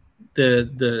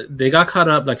they got caught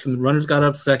up, like some runners got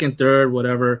up second, third,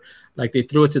 whatever. Like they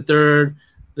threw it to third,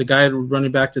 the guy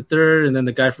running back to third, and then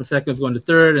the guy from second was going to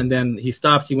third, and then he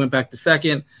stopped, he went back to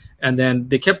second, and then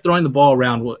they kept throwing the ball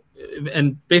around,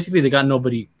 and basically they got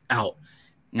nobody out.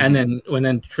 Mm-hmm. And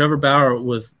then Trevor Bauer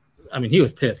he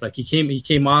was pissed. Like he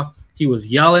came off, he was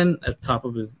yelling at the top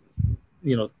of his,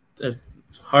 as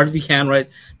hard as he can, right?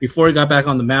 Before he got back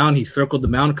on the mound, he circled the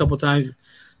mound a couple times.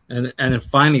 And then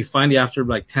finally, after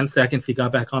like 10 seconds, he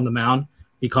got back on the mound.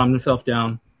 He calmed himself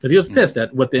down because he was pissed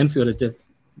at what the infield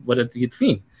he'd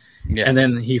seen. Yeah. And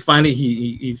then he finally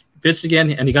he pitched again,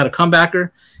 and he got a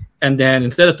comebacker. And then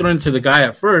instead of throwing it to the guy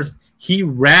at first, he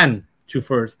ran to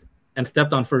first and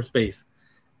stepped on first base.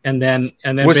 And then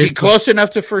was he close enough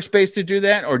to first base to do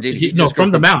that, or did he? No,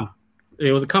 from the mound.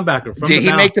 It was a comebacker. Did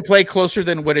he make the play closer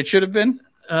than what it should have been?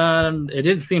 It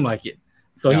didn't seem like it.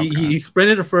 So he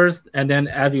sprinted to first, and then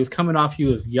as he was coming off, he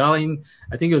was yelling.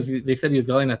 I think they said he was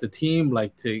yelling at the team,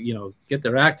 like to get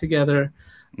their act together.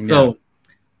 Yeah. So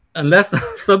unless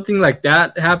something like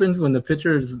that happens when the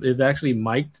pitcher is actually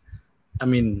mic'd, I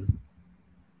mean,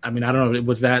 I don't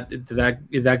know. Is that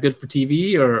good for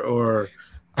TV or?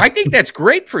 I think that's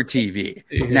great for TV.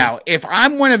 Yeah. Now, if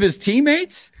I'm one of his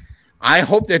teammates, I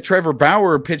hope that Trevor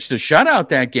Bauer pitched a shutout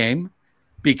that game,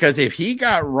 because if he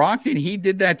got rocked and he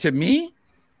did that to me,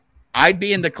 I'd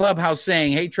be in the clubhouse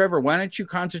saying, hey, Trevor, why don't you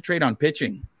concentrate on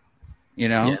pitching?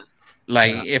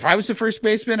 If I was the first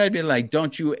baseman, I'd be like,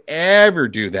 don't you ever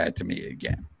do that to me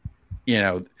again.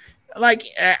 I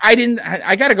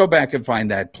got to go back and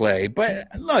find that play. But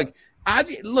look,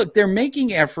 they're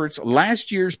making efforts.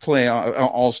 Last year's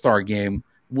All-Star game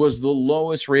was the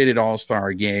lowest rated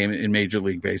All-Star game in Major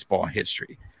League Baseball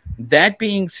history. That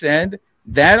being said,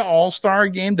 that All-Star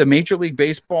game, the Major League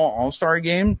Baseball All-Star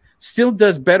game, still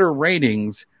does better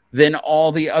ratings than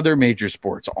all the other major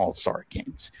sports All-Star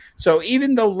games. So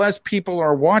even though less people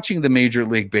are watching the Major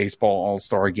League Baseball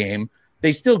All-Star game,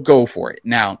 they still go for it.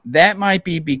 Now, that might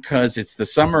be because it's the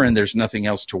summer and there's nothing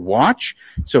else to watch,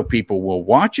 so people will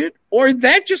watch it. Or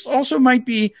that just also might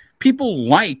be people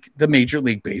like the Major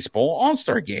League Baseball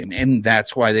All-Star game, and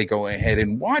that's why they go ahead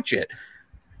and watch it.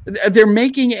 They're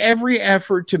making every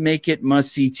effort to make it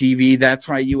must-see TV. That's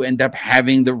why you end up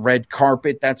having the red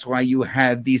carpet. That's why you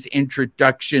have these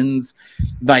introductions,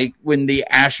 like when the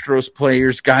Astros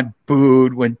players got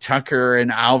booed, when Tucker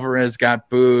and Alvarez got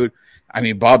booed. I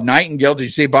mean, Bob Nightingale, did you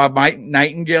see Bob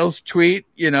Nightingale's tweet,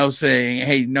 saying,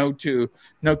 hey, no to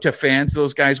fans,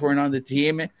 those guys weren't on the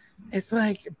team? It's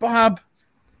like, Bob,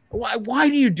 Why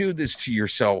do you do this to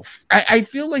yourself? I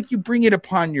feel like you bring it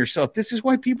upon yourself. This is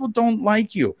why people don't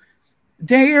like you.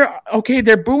 They're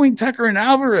booing Tucker and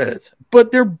Alvarez,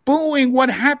 but they're booing what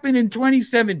happened in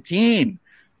 2017.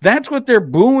 That's what they're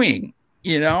booing,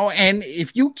 and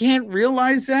if you can't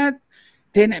realize that,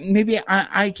 then maybe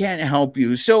I can't help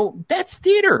you. So that's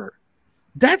theater.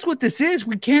 That's what this is.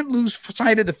 We can't lose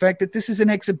sight of the fact that this is an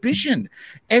exhibition.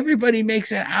 Everybody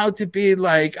makes it out to be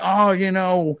like,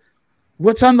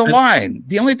 what's on the line?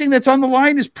 The only thing that's on the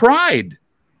line is pride.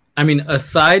 I mean,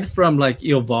 aside from like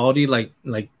Eovaldi,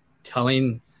 like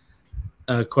telling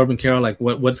Corbin Carroll like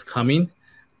what's coming.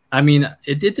 I mean,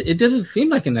 it didn't seem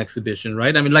like an exhibition,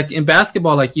 right? I mean, like in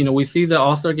basketball, like we see the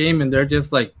All-Star game and they're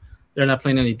just like they're not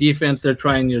playing any defense. They're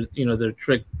trying their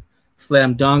trick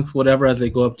slam dunks, whatever, as they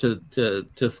go up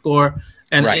to score,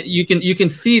 and right. You can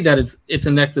see that it's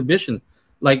an exhibition.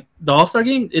 Like the All-Star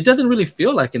game, it doesn't really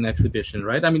feel like an exhibition,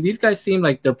 right? I mean, these guys seem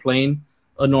like they're playing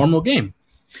a normal game.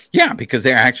 Yeah, because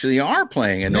they actually are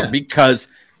playing, because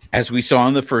as we saw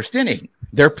in the first inning,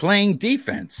 they're playing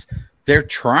defense. They're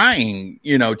trying,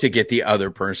 to get the other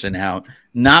person out,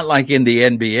 not like in the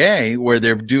NBA where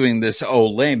they're doing this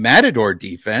Olay Matador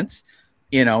defense.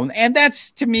 And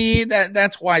that's, to me,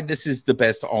 that's why this is the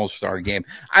best All-Star game.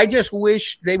 I just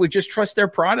wish they would just trust their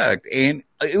product. And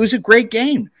it was a great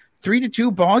game,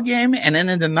 3-2 ball game. And then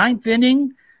in the ninth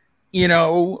inning,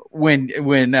 when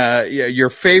your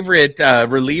favorite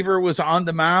reliever was on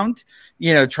the mound,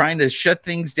 trying to shut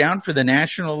things down for the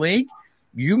National League,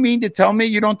 you mean to tell me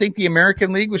you don't think the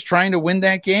American League was trying to win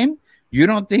that game? You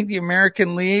don't think the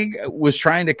American League was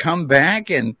trying to come back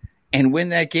and win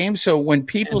that game? So when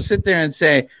people sit there and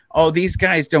say, oh, these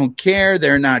guys don't care,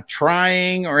 they're not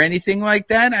trying or anything like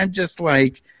that, I'm just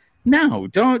like, no,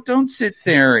 don't sit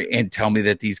there and tell me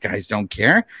that these guys don't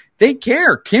care. They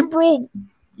care. Kimbrel,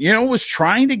 was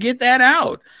trying to get that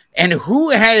out. And who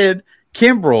had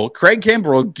Craig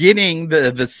Kimbrel getting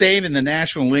the save in the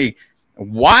National League?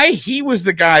 Why he was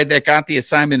the guy that got the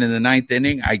assignment in the ninth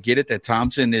inning, I get it that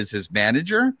Thompson is his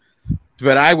manager,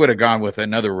 but I would have gone with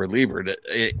another reliever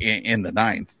in the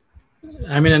ninth.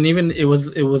 I mean, and even it was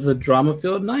a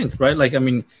drama-filled ninth, right? Like, I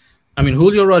mean,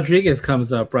 Julio Rodriguez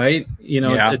comes up, right?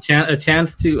 A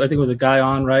chance to, I think it was a guy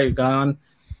on, right?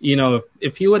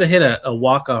 If he would have hit a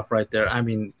walk-off right there, I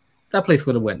mean, that place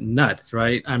would have went nuts,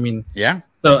 right? I mean, yeah.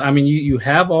 So, I mean, you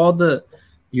have all the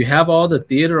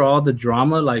theater, all the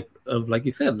drama, like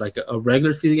you said, like a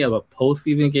regular season of a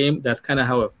postseason game. That's kind of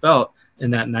how it felt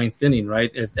in that ninth inning,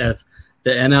 right? As the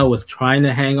NL was trying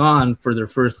to hang on for their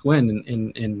first win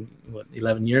in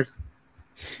 11 years.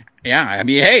 Yeah, I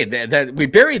mean, hey, that we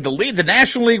buried the lead. The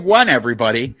National League won,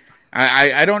 everybody.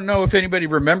 I don't know if anybody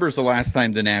remembers the last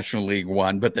time the National League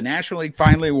won, but the National League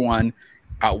finally won.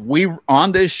 We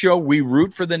on this show, we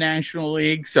root for the National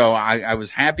League, so I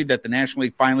was happy that the National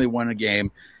League finally won a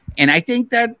game. And I think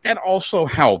that also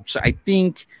helps. I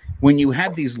think when you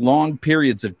have these long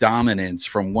periods of dominance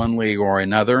from one league or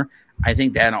another, I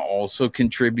think that also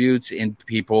contributes in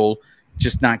people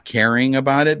just not caring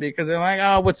about it because they're like,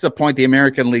 oh, what's the point? The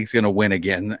American League's going to win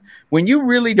again. When you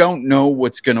really don't know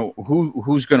who's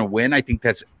going to win, I think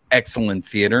that's excellent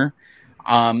theater.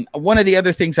 One of the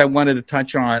other things I wanted to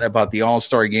touch on about the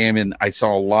All-Star game, and I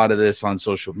saw a lot of this on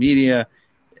social media,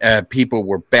 people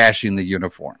were bashing the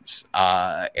uniforms.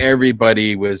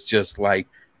 Everybody was just like,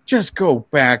 just go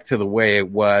back to the way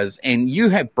it was. And you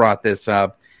had brought this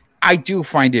up. I do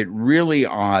find it really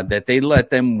odd that they let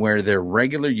them wear their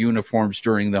regular uniforms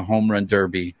during the Home Run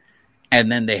Derby.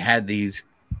 And then they had these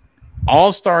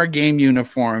All-Star game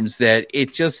uniforms that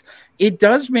it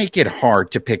does make it hard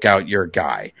to pick out your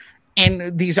guy.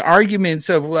 And these arguments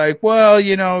of like, well,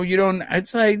 you don't,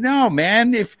 it's like, no,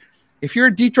 man, if you're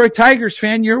a Detroit Tigers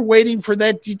fan, you're waiting for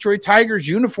that Detroit Tigers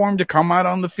uniform to come out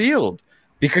on the field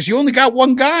because you only got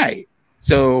one guy.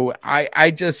 So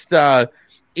I just,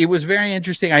 it was very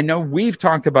interesting. I know we've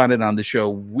talked about it on the show.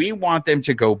 We want them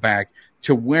to go back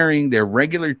to wearing their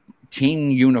regular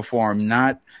team uniform,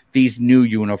 not these new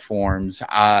uniforms.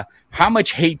 How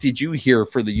much hate did you hear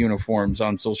for the uniforms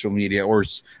on social media or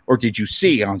did you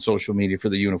see on social media for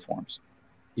the uniforms?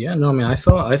 Yeah, no, I mean, I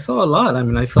saw a lot. I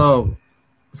mean, I saw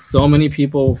so many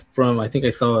people I think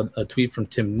I saw a tweet from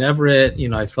Tim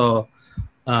Neverett. I saw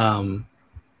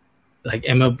like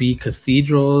MLB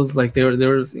cathedrals. Like there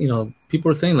was, people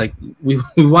were saying like, we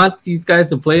want these guys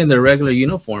to play in their regular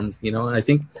uniforms, and I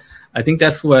think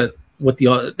that's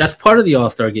that's part of the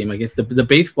All-Star game, I guess, the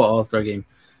baseball All-Star game.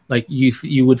 Like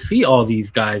you would see all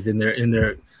these guys in their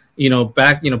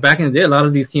back in the day, a lot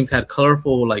of these teams had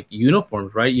colorful like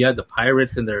uniforms, right? You had the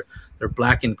Pirates in their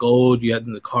black and gold. You had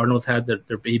the Cardinals had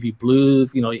their baby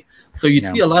blues. So you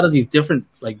see a lot of these different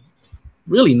like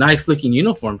really nice looking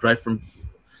uniforms, right, from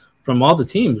all the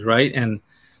teams, right? And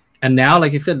now,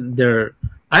 like I said,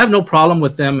 I have no problem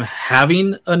with them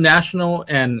having a national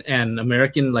and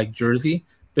American like jersey,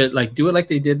 but like do it like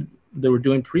they were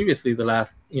doing previously the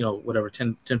last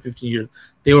 10, 15 years.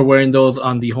 They were wearing those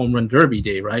on the home run derby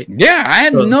day, right? Yeah, I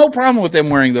had no problem with them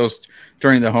wearing those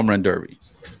during the home run derby.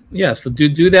 Yeah, so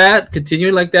do that,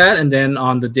 continue like that, and then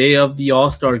on the day of the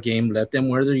All-Star game, let them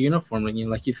wear their uniform.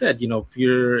 Like you said,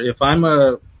 if I'm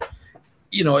a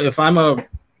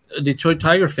Detroit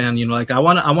Tiger fan, like I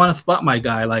want to spot my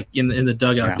guy like in the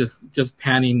dugout, just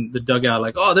panning the dugout,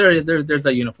 like, oh, there's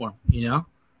that uniform,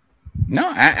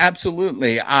 No,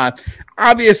 absolutely.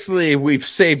 Obviously, we've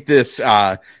saved this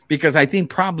because I think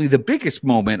probably the biggest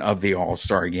moment of the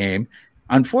All-Star game,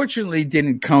 unfortunately,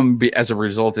 didn't come as a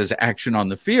result as action on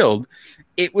the field.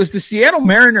 It was the Seattle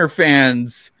Mariner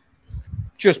fans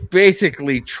just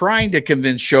basically trying to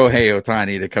convince Shohei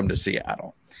Ohtani to come to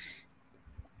Seattle.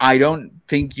 I don't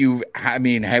think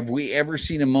have we ever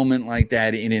seen a moment like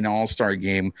that in an All-Star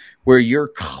game where you're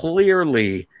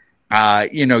clearly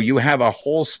you have a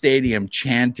whole stadium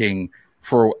chanting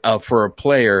for a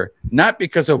player, not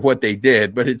because of what they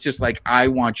did, but it's just like, I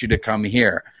want you to come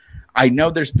here. I know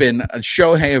there's been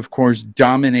Shohei, of course,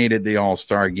 dominated the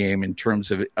All-Star game in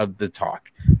terms of the talk.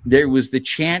 There was the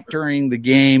chant during the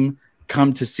game,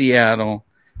 come to Seattle.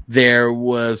 There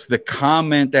was the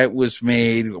comment that was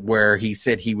made where he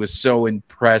said he was so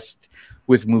impressed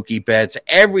with Mookie Betts.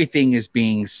 Everything is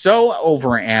being so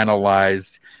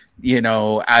overanalyzed.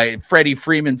 Freddie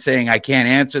Freeman saying, I can't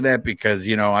answer that because,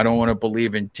 I don't want to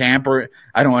believe in tampering.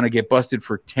 I don't want to get busted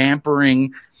for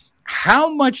tampering. How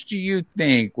much do you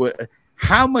think,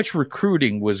 how much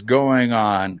recruiting was going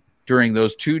on during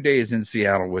those 2 days in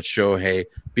Seattle with Shohei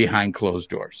behind closed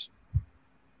doors?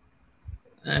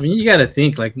 I mean, you got to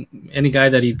think like any guy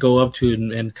that he'd go up to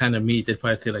and kind of meet, they'd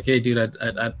probably say like, hey, dude,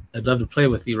 I'd love to play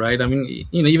with you, right? I mean,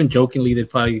 even jokingly, they're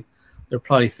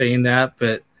probably saying that,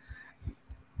 but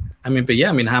how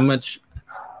much?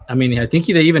 I think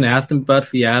they even asked him about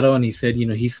Seattle, and he said,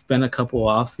 he spent a couple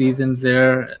off seasons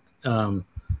there.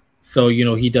 So,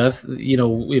 he does,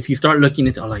 if you start looking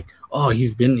into like, oh,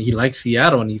 he likes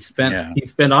Seattle and he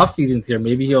spent off seasons here.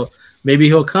 Maybe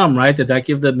he'll come, right? Does that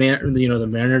give the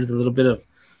Mariners a little bit of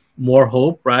more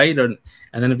hope, right? And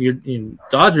then if you're in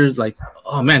Dodgers, like,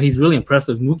 oh man, he's really impressed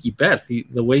with Mookie Betts.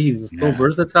 The way he's so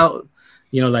versatile,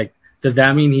 like, does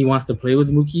that mean he wants to play with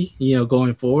Mookie,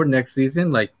 going forward next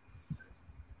season? Like,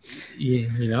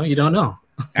 you don't know.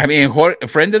 I mean, a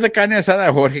friend of the carne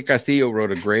asada, Jorge Castillo,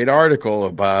 wrote a great article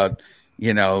about,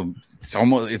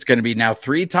 it's going to be now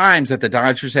 3 times that the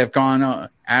Dodgers have gone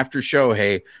after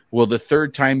Shohei. Will the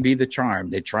third time be the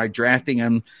charm? They tried drafting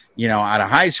him, out of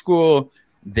high school.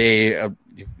 They,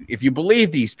 if you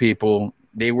believe these people,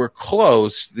 they were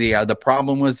close. The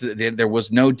problem was that there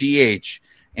was no DH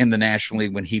in the National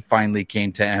League when he finally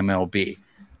came to MLB.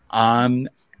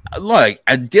 Look,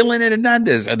 Dylan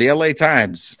Hernandez of the LA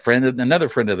Times, another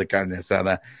friend of the carne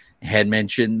asada, had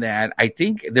mentioned that I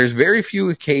think there's very few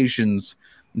occasions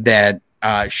that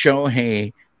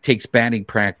Shohei takes batting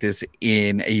practice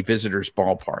in a visitor's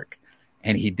ballpark.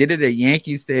 And he did it at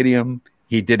Yankee Stadium.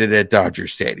 He did it at Dodger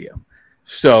Stadium.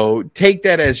 So take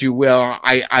that as you will.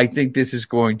 I think this is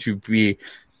going to be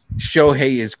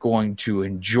Shohei is going to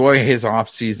enjoy his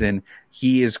offseason.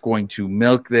 He is going to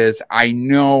milk this. I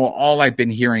know all I've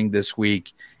been hearing this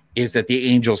week is that the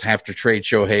Angels have to trade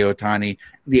Shohei Ohtani.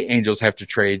 The Angels have to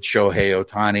trade Shohei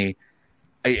Ohtani.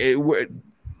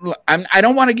 I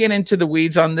don't want to get into the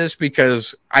weeds on this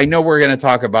because I know we're going to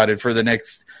talk about it for the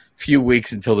next few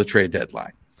weeks until the trade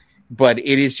deadline. But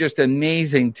it is just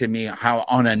amazing to me how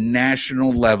on a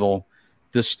national level,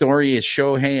 the story is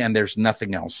Shohei and there's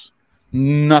nothing else.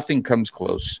 Nothing comes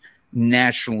close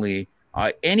nationally.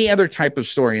 Any other type of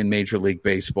story in Major League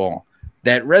Baseball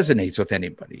that resonates with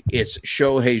anybody. It's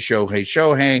Shohei, Shohei,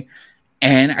 Shohei.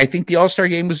 And I think the All-Star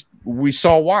game we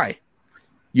saw why.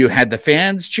 You had the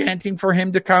fans chanting for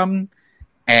him to come,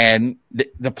 and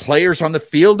the players on the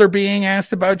field are being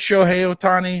asked about Shohei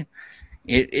Ohtani.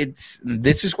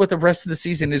 This is what the rest of the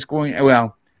season is going.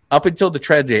 Well, up until the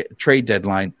trade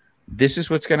deadline, this is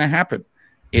what's going to happen.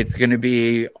 It's going to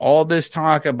be all this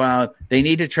talk about they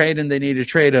need to trade him, they need to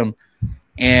trade him.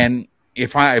 And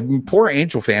if I'm a poor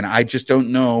Angel fan, I just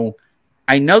don't know.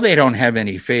 I know they don't have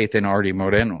any faith in Artie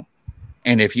Moreno.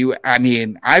 And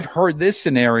I've heard this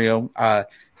scenario.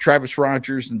 Travis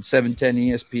Rogers and 710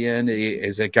 ESPN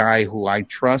is a guy who I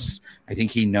trust. I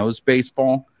think he knows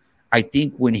baseball. I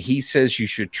think when he says you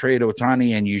should trade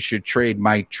Ohtani and you should trade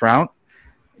Mike Trout,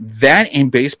 that in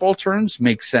baseball terms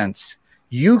makes sense.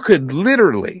 You could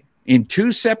literally, in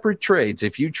two separate trades,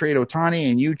 if you trade Ohtani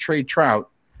and you trade Trout,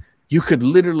 you could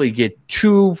literally get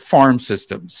two farm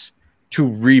systems to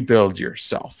rebuild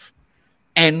yourself.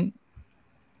 And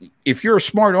if you're a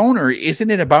smart owner,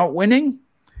 isn't it about winning?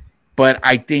 But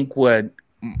I think what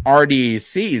Artie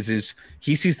sees is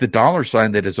he sees the dollar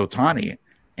sign that is Ohtani,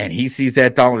 and he sees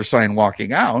that dollar sign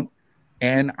walking out.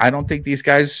 And I don't think these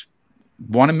guys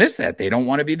want to miss that. They don't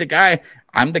want to be the guy.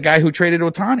 I'm the guy who traded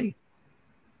Ohtani.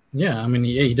 Yeah, I mean,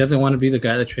 he doesn't want to be the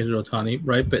guy that traded Ohtani,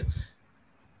 right? But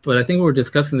I think we were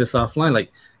discussing this offline.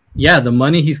 Like, yeah, the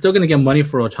money, he's still going to get money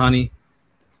for Ohtani,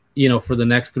 for the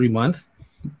next 3 months.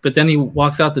 But then he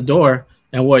walks out the door,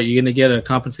 and what, you're going to get a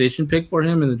compensation pick for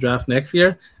him in the draft next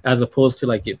year, as opposed to,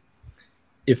 like,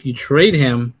 if you trade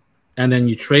him and then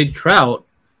you trade Trout,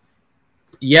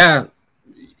 yeah,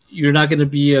 you're not going to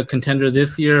be a contender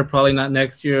this year, probably not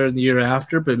next year or the year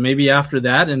after, but maybe after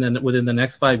that, and then within the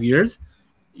next 5 years,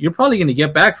 you're probably going to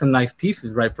get back some nice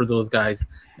pieces, right, for those guys,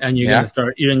 and you're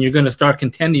going to start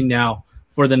contending now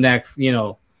for the next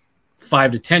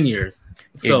 5 to 10 years.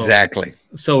 So, exactly.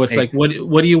 So it's like, what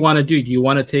do you want to do? Do you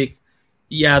want to take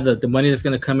the money that's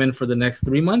going to come in for the next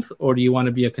 3 months, or do you want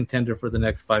to be a contender for the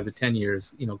next 5 to 10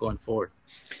 years, going forward?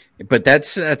 But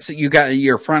that's you got,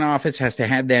 your front office has to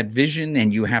have that vision,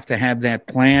 and you have to have that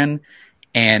plan.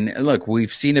 And look,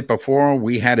 we've seen it before.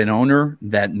 We had an owner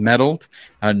that meddled.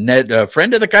 A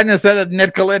friend of the kindness of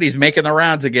Ned Coletti's making the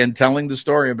rounds again, telling the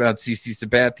story about CC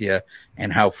Sabathia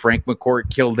and how Frank McCourt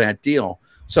killed that deal.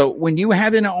 So when you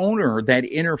have an owner that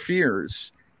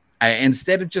interferes,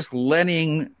 instead of just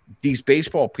letting these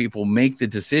baseball people make the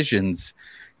decisions,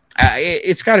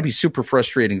 it's got to be super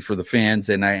frustrating for the fans,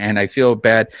 and I feel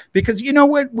bad because you know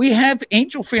what, we have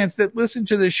Angel fans that listen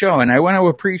to the show, and I want to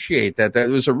appreciate that. That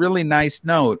was a really nice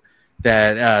note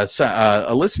that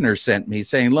a listener sent me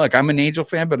saying, "Look, I'm an Angel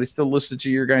fan, but I still listen to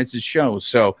your guys' show."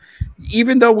 So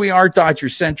even though we are Dodger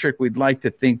centric, we'd like to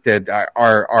think that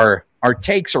our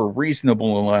takes are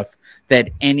reasonable enough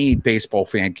that any baseball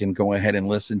fan can go ahead and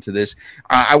listen to this.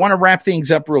 I want to wrap things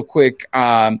up real quick.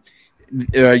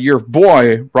 Your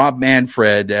boy, Rob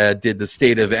Manfred, did the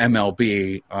state of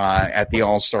MLB at the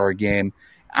All-Star game.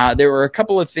 There were a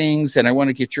couple of things that I want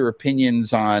to get your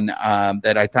opinions on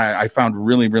that I found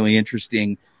really, really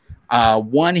interesting.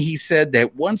 One, he said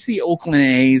that once the Oakland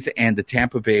A's and the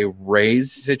Tampa Bay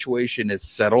Rays situation is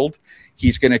settled,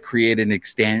 he's going to create an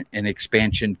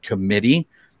expansion committee.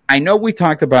 I know we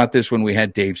talked about this when we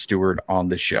had Dave Stewart on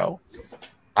the show.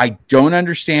 I don't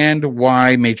understand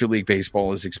why Major League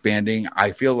Baseball is expanding.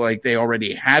 I feel like they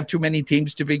already have too many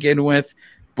teams to begin with,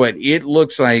 but it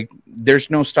looks like there's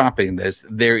no stopping this.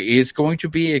 There is going to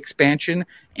be expansion,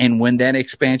 and when that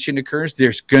expansion occurs,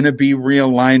 there's going to be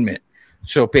realignment.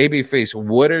 So, Babyface,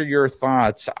 what are your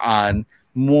thoughts on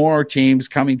more teams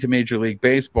coming to Major League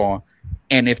Baseball?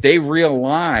 And if they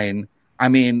realign, I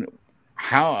mean,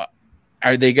 how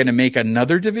are they going to make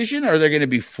another division? Are there going to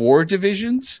be 4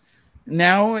 divisions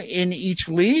now in each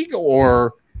league,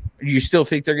 or do you still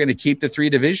think they're going to keep the 3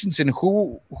 divisions? And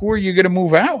who are you going to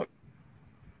move out?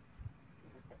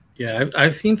 Yeah,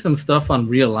 I've seen some stuff on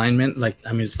realignment. Like,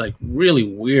 I mean, it's like really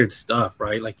weird stuff,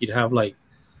 right? Like, you'd have like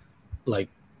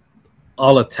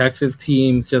all of Texas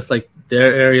teams, just like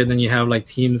their area. Then you have like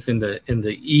teams in the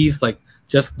East, like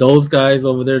just those guys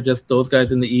over there, just those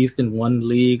guys in the East in one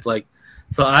league. Like,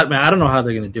 so I don't know how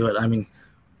they're going to do it. I mean,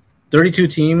 32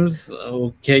 teams,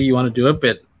 okay, you want to do it,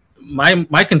 but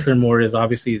my concern more is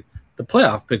obviously the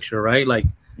playoff picture, right? Like,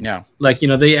 yeah, like,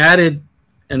 they added,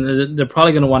 and they're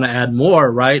probably going to want to add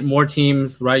more, right? More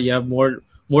teams, right? You have more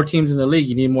teams in the league.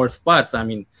 You need more spots. I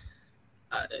mean,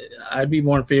 I'd be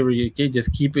more in favor. You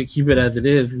just keep it as it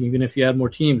is. Even if you add more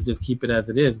teams, just keep it as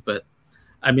it is. But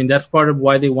I mean, that's part of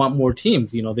why they want more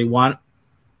teams. They want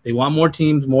more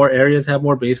teams, more areas have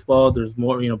more baseball. There's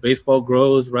more, baseball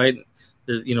grows, right?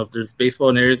 There's baseball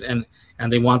in areas, and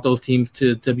they want those teams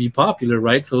to be popular,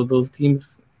 right? So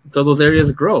those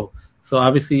areas grow. So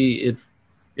obviously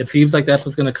it seems like that's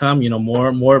what's going to come,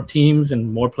 more teams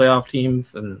and more playoff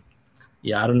teams. And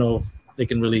yeah, I don't know if they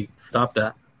can really stop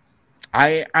that.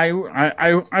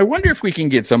 I wonder if we can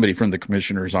get somebody from the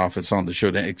commissioner's office on the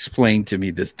show to explain to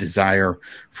me this desire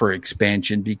for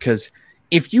expansion, because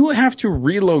if you have to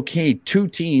relocate 2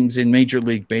 teams in Major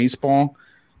League Baseball,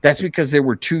 that's because there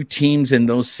were 2 teams in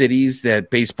those cities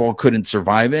that baseball couldn't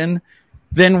survive in.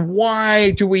 Then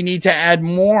why do we need to add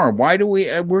more? Why do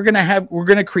we're going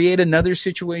to create another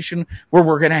situation where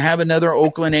we're going to have another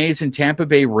Oakland A's and Tampa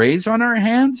Bay Rays on our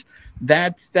hands?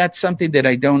 That's something that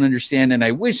I don't understand, and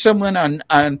I wish someone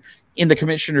in the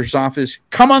commissioner's office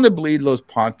come on the Bleed Lows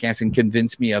podcast and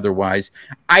convince me otherwise.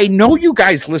 I know you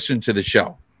guys listen to the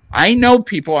show. I know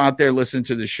people out there listen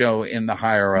to the show in the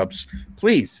higher ups.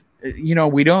 Please,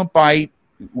 we don't bite.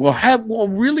 We'll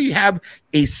really have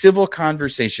a civil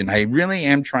conversation. I really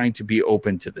am trying to be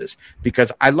open to this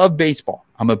because I love baseball.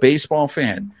 I'm a baseball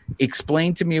fan.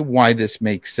 Explain to me why this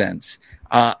makes sense.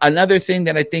 Another thing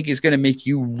that I think is going to make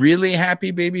you really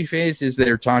happy, Babyface, is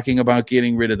they're talking about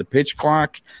getting rid of the pitch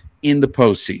clock in the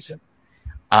postseason.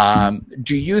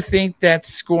 Do you think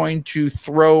that's going to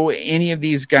throw any of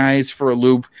these guys for a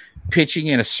loop, pitching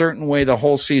in a certain way the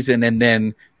whole season, and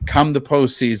then come the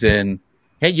postseason,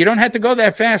 hey, you don't have to go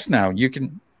that fast now. You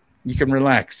can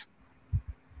relax.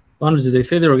 Did they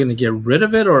say they were going to get rid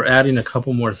of it or adding a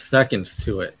couple more seconds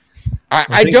to it?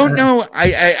 I don't know.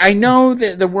 I know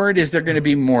that the word is they're going to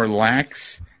be more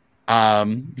lax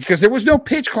because there was no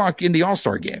pitch clock in the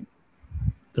All-Star game.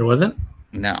 There wasn't?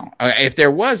 No. If there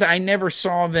was, I never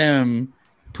saw them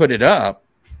put it up.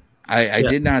 I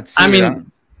did not see it.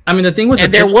 I mean, the thing was,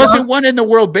 and there wasn't one in the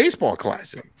World Baseball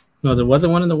Classic. No, there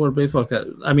wasn't one in the World Baseball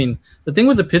Classic. I mean, the thing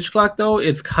with the pitch clock, though,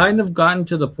 it's kind of gotten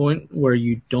to the point where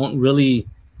you don't really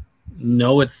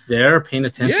know it's there, paying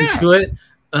attention to it,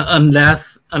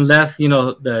 unless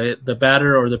the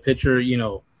batter or the pitcher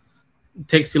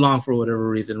takes too long for whatever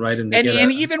reason, right?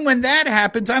 And even when that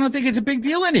happens, I don't think it's a big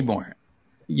deal anymore.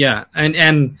 Yeah,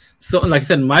 and so like I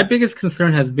said, my biggest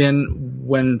concern has been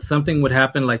when something would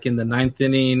happen, like in the ninth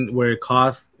inning, where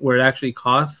it actually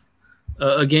costs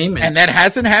a game, and that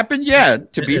hasn't happened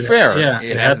yet. To be fair,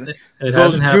 it hasn't.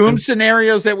 Those doom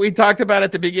scenarios that we talked about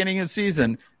at the beginning of the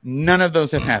season, none of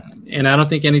those have happened, and I don't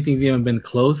think anything's even been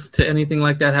close to anything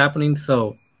like that happening.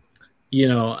 So,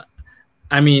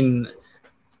 I mean,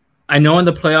 I know in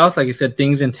the playoffs, like I said,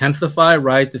 things intensify,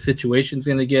 right? The situation's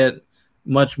going to get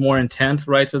much more intense,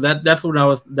 right? So that's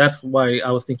why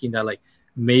I was thinking that, like,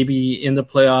 maybe in the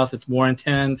playoffs it's more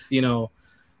intense.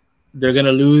 They're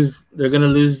gonna lose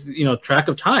track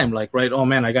of time, like, right? Oh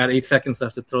man, I got 8 seconds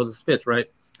left to throw this pitch, right?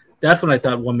 That's when I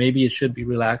thought, well, maybe it should be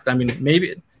relaxed. I mean,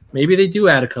 maybe they do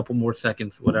add a couple more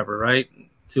seconds, whatever, right,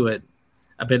 to it.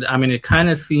 But I mean, it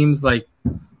kind of seems like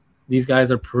these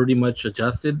guys are pretty much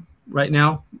adjusted right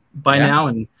now, now,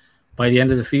 and by the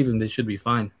end of the season they should be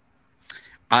fine.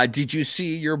 Did you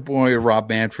see your boy Rob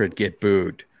Manfred get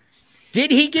booed?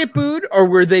 Did he get booed, or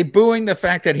were they booing the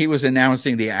fact that he was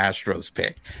announcing the Astros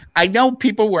pick? I know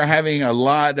people were having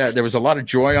there was a lot of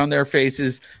joy on their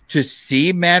faces to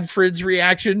see Manfred's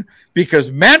reaction,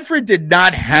 because Manfred did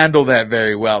not handle that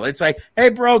very well. It's like, hey,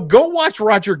 bro, go watch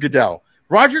Roger Goodell.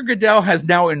 Roger Goodell has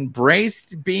now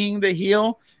embraced being the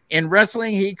heel. In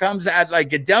wrestling,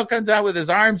 Goodell comes out with his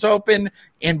arms open,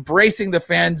 embracing the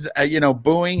fans,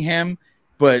 booing him.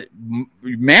 But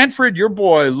Manfred, your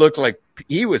boy, looked like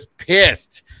he was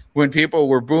pissed when people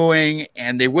were booing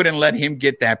and they wouldn't let him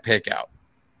get that pick out.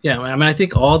 Yeah, I mean, I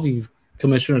think all these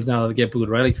commissioners now get booed,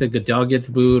 right? Like I said, Goodell gets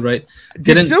booed, right?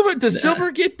 Does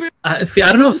Silver get booed? See,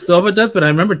 I don't know if Silva does, but I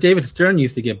remember David Stern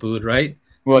used to get booed, right?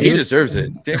 Well, he deserves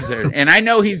it. And I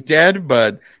know he's dead,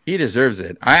 but he deserves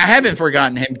it. I haven't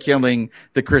forgotten him killing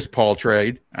the Chris Paul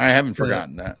trade. I haven't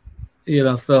forgotten that.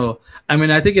 So I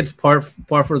mean, I think it's par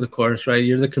for the course, right?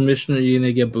 You're the commissioner, you're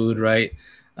gonna get booed, right?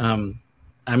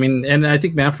 I mean, and I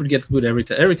think Manfred gets booed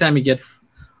every time he gets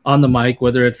on the mic,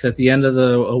 whether it's at the end of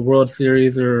the World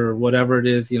Series or whatever it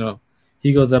is.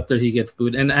 He goes up there, he gets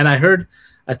booed, and I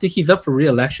think he's up for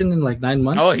re-election in like 9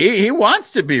 months. Oh, he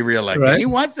wants to be re-elected. Right? He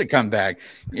wants to come back.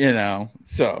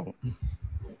 So.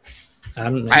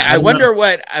 I wonder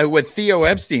what Theo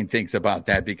Epstein thinks about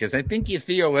that, because I think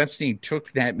Theo Epstein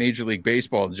took that Major League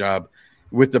Baseball job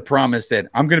with the promise that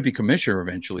I'm going to be commissioner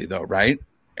eventually, though, right?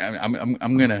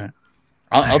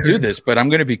 I'll do this, but I'm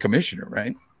going to be commissioner,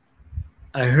 right?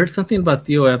 I heard something about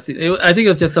Theo Epstein. I think it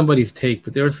was just somebody's take,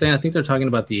 but they were saying, I think they're talking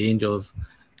about the Angels.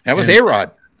 That was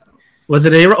A-Rod. Was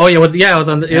it A-Rod? Oh yeah, it was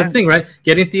on the thing, right?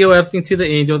 Getting Theo Epstein to the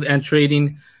Angels and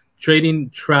trading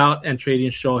Trout and trading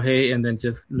Shohei, and then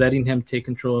just letting him take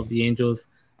control of the Angels.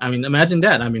 I mean, imagine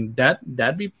that. I mean,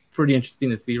 that'd be pretty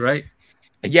interesting to see, right?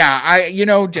 Yeah,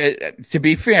 to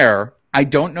be fair, I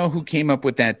don't know who came up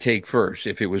with that take first,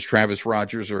 if it was Travis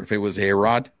Rogers or if it was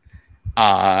A-Rod.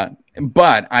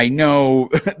 But I know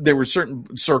there were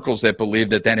certain circles that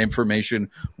believed that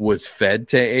information was fed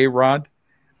to A-Rod.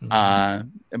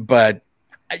 Mm-hmm. But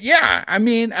yeah, I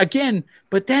mean, again,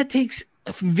 but that takes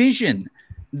vision.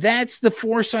 That's the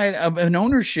foresight of an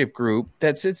ownership group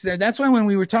that sits there. That's why when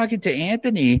we were talking to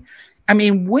Anthony, I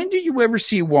mean, when do you ever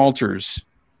see Walters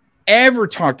ever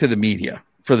talk to the media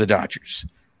for the Dodgers?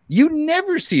 You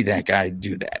never see that guy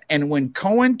do that. And when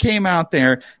Cohen came out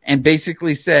there and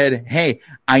basically said, hey,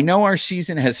 I know our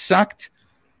season has sucked.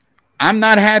 I'm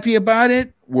not happy about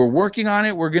it. We're working on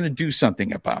it. We're going to do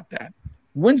something about that.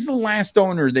 When's the last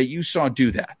owner that you saw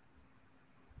do that?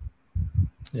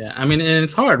 Yeah, I mean, and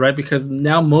it's hard, right? Because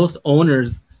now most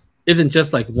owners isn't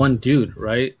just like one dude,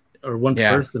 right? Or one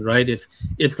person, right?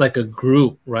 It's like a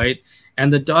group, right?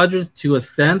 And the Dodgers, to a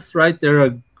sense, right, they're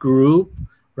a group,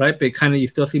 right? But kind of you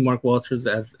still see Mark Walters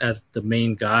as the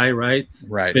main guy, right?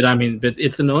 Right. But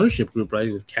it's an ownership group, right?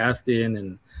 It was Caston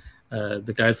and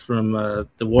the guys from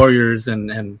the Warriors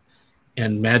and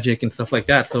Magic and stuff like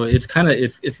that. So it's kind of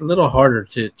it's a little harder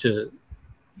to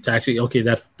actually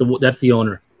that's the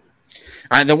owner.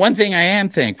 The one thing I am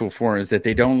thankful for is that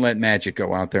they don't let Magic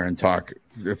go out there and talk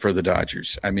for the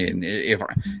Dodgers. I mean,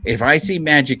 if I see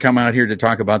Magic come out here to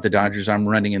talk about the Dodgers, I'm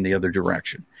running in the other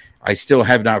direction. I still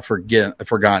have not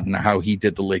forgotten how he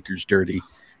did the Lakers dirty.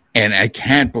 And I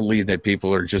can't believe that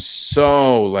people are just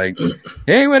so like,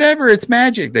 hey, whatever, it's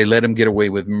Magic. They let him get away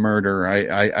with murder.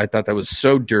 I thought that was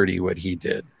so dirty what he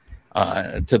did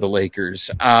to the Lakers.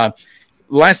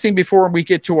 Last thing before we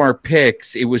get to our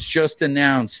picks, it was just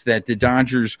announced that the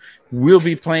Dodgers will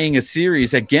be playing a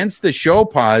series against the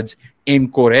Shohei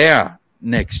in Korea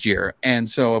next year. And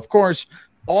so, of course,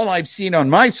 all I've seen on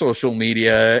my social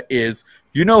media is,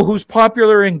 you know who's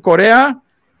popular in Korea?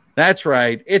 That's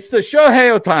right. It's the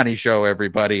Shohei Ohtani show,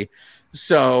 everybody.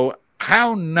 So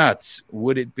how nuts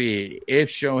would it be if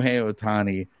Shohei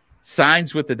Ohtani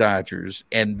signs with the Dodgers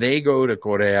and they go to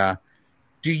Korea?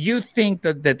 Do you think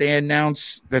that they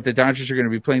announced that the Dodgers are going to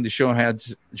be playing the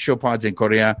Shohei in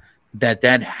Korea,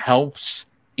 that helps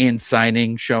in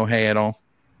signing Shohei at all?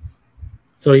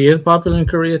 So he is popular in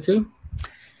Korea too?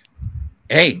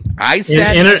 Hey, I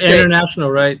sat international,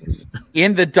 right?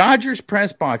 In the Dodgers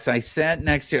press box, I sat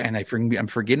next to, and I'm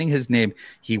forgetting his name.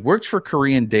 He works for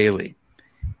Korean Daily,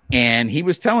 and he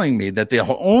was telling me that the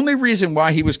only reason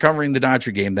why he was covering the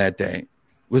Dodger game that day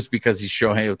was because he's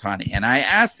Shohei Ohtani. And I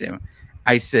asked him,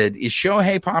 I said, is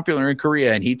Shohei popular in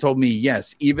Korea? And he told me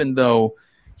yes, even though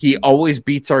he always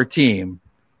beats our team,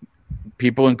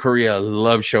 people in Korea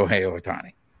love Shohei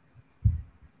Ohtani.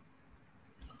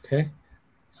 Okay.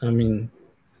 I mean,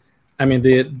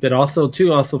 but also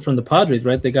from the Padres,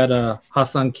 right? They got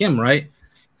Ha-Seong Kim, right?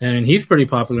 And he's pretty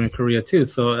popular in Korea too.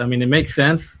 So, I mean, it makes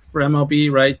sense for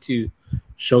MLB, right, to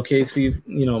showcase these,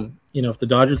 if the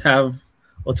Dodgers have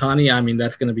Ohtani, I mean,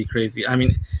 that's going to be crazy. I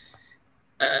mean,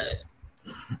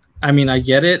 I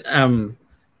get it. I mean,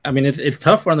 it's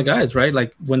tough on the guys, right?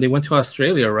 Like when they went to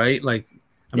Australia, right? Like,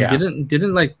 I mean,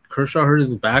 didn't like Kershaw hurt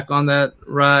his back on that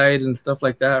ride and stuff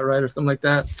like that, right, or something like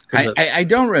that? I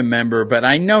don't remember, but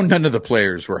I know none of the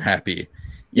players were happy,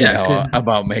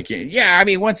 about making. Yeah, I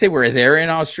mean, once they were there in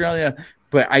Australia,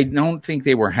 but I don't think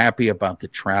they were happy about the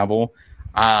travel.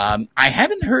 I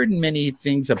haven't heard many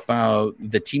things about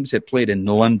the teams that played in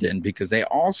London, because they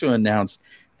also announced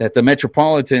that the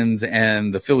Metropolitans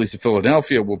and the Phillies of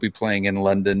Philadelphia will be playing in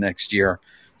London next year.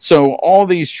 So all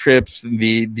these trips,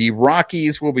 the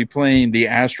Rockies will be playing the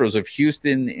Astros of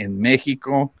Houston in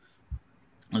Mexico.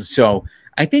 So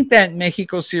I think that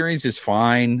Mexico series is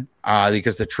fine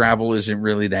because the travel isn't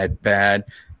really that bad.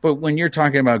 But when you're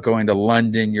talking about going to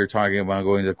London, you're talking about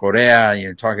going to Korea,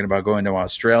 you're talking about going to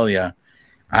Australia,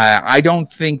 I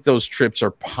don't think those trips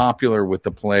are popular with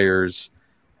the players,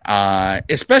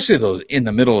 especially those in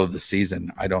the middle of the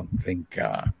season. I don't think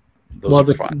those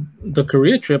are fun. The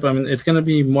Korea trip, I mean, it's going to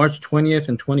be March 20th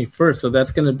and 21st, so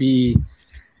that's going to be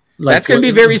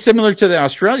very similar to the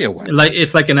Australia one. Like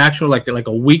it's like an actual like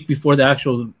a week before the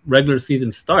actual regular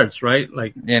season starts, right?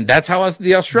 Like, and that's how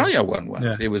the Australia one was.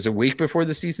 Yeah. It was a week before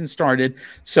the season started,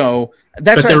 so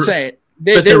that's what I'm saying.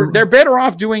 They're better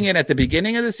off doing it at the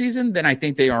beginning of the season than I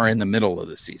think they are in the middle of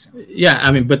the season. Yeah,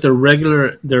 I mean, but their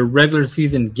regular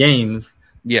season games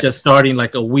just starting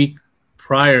like a week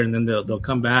prior, and then they'll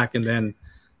come back and then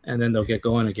they'll get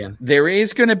going again. There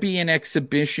is going to be an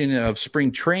exhibition of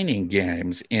spring training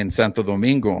games in Santo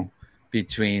Domingo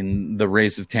between the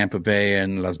Rays of Tampa Bay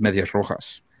and Las Medias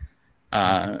Rojas.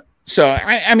 So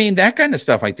I mean, that kind of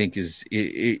stuff I think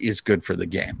is good for the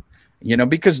game,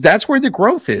 because that's where the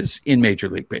growth is in Major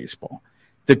League Baseball.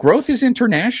 The growth is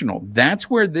international. That's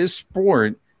where this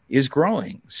sport is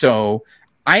growing. So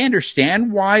I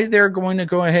understand why they're going to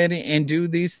go ahead and do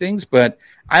these things, but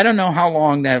I don't know how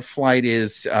long that flight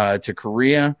is to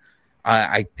Korea.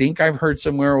 I think I've heard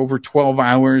somewhere over 12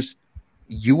 hours.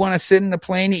 You want to sit in the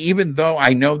plane, even though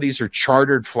I know these are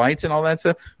chartered flights and all that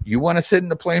stuff. You want to sit in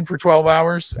the plane for 12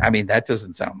 hours? I mean, that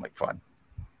doesn't sound like fun.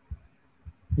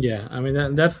 Yeah, I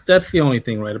mean, that's the only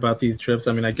thing, right, about these trips.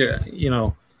 I mean, I get,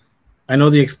 I know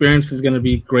the experience is going to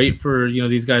be great for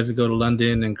these guys to go to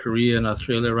London and Korea and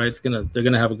Australia, right? They're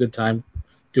gonna have a good time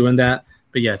doing that.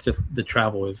 But yeah, it's just the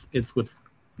travel it's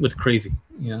what's crazy.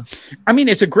 I mean,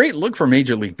 it's a great look for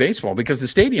Major League Baseball because the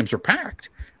stadiums are packed.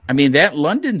 I mean, that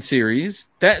London series,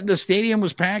 the stadium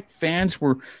was packed. Fans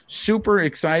were super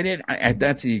excited.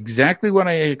 That's exactly what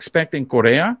I expect in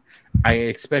Korea. I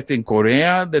expect in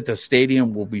Korea that the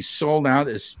stadium will be sold out,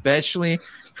 especially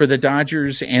for the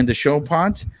Dodgers and the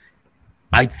Show-Pods.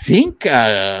 I think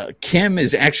Kim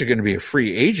is actually going to be a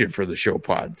free agent for the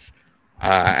Show-Pods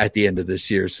at the end of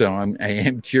this year. So I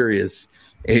am curious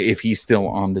if he's still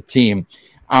on the team.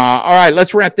 All right,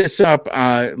 let's wrap this up.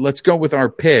 Let's go with our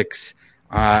picks.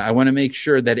 I want to make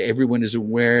sure that everyone is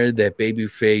aware that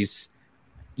Babyface,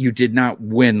 you did not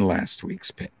win last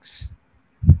week's picks.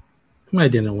 I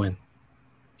didn't win.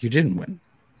 You didn't win.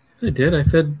 Yes, I did. I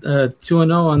said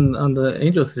 2-0 on the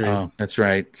Angel series. Oh, that's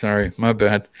right. Sorry, my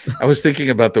bad. I was thinking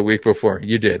about the week before.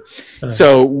 You did.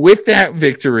 So with that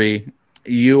victory,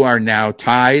 you are now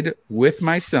tied with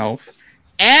myself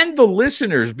and the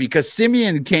listeners because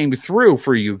Simeon came through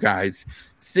for you guys.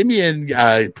 Simeon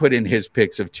put in his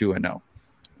picks of 2-0.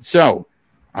 So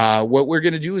what we're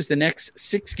going to do is the next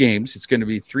 6 games, it's going to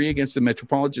be 3 against the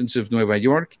Metropolitans of Nueva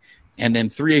York and then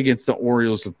 3 against the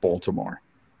Orioles of Baltimore.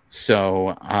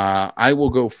 So I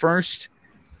will go first.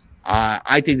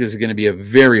 I think this is going to be a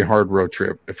very hard road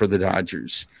trip for the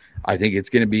Dodgers. I think it's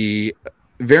going to be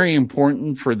very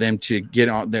important for them to get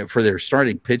on for their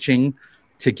starting pitching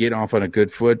to get off on a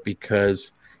good foot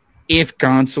because if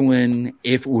Gonsolin,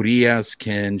 if Urias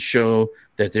can show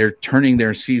that they're turning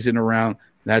their season around,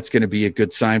 that's going to be a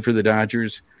good sign for the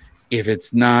Dodgers. If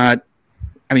it's not,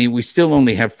 I mean, we still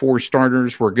only have 4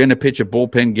 starters. We're going to pitch a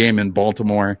bullpen game in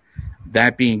Baltimore.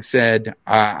 That being said,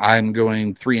 I'm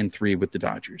going 3-3 with the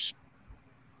Dodgers.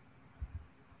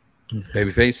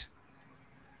 Babyface?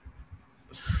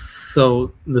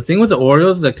 So the thing with the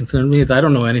Orioles that concerns me is I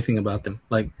don't know anything about them.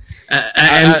 Like,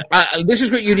 this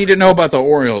is what you need to know about the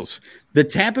Orioles. The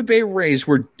Tampa Bay Rays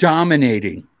were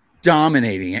dominating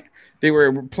it. They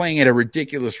were playing at a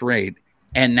ridiculous rate.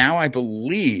 And now I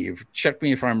believe, check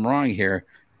me if I'm wrong here,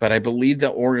 but I believe the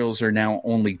Orioles are now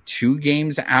only 2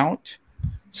 games out.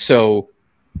 So,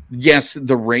 yes,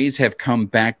 the Rays have come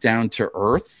back down to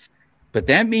earth, but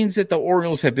that means that the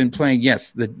Orioles have been playing.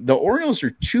 Yes, the Orioles are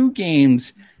 2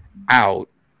 games out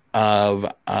of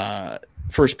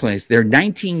first place. They're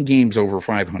 19 games over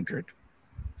 500.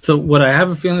 So what I have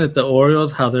a feeling that the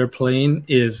Orioles, how they're playing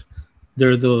is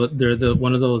they're the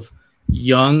one of those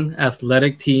young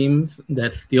athletic teams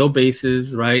that steal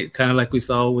bases, right? Kind of like we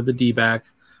saw with the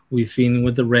D-backs, we've seen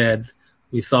with the Reds,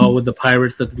 we saw with the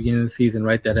Pirates at the beginning of the season,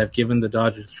 right? That have given the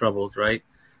Dodgers troubles, right?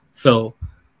 So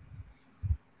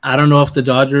I don't know if the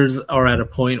Dodgers are at a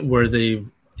point where they're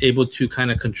able to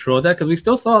kind of control that because we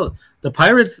still saw the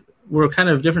Pirates were kind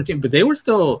of a different team, but they were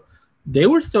still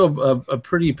a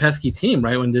pretty pesky team,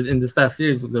 right? When in this last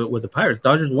series with the Pirates,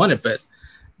 Dodgers won it, but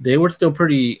they were still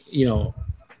pretty,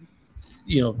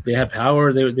 they had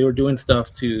power. They were doing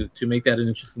stuff to make that an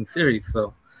interesting series.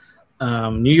 So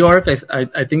New York,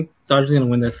 I think Dodgers are going to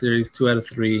win that series 2 out of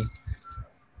 3.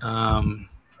 Dang.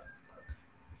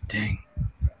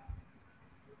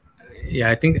 Yeah,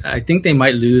 I think they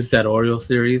might lose that Orioles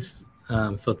series.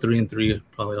 So 3-3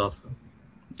 probably also.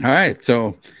 All right,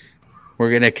 so we're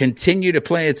going to continue to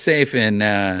play it safe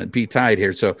and be tied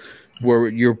here. So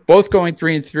you're both going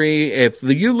 3-3. If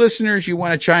you listeners, you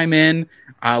want to chime in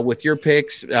with your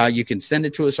picks, you can send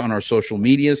it to us on our social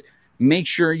medias. Make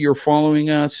sure you're following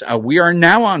us. We are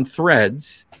now on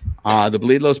Threads, the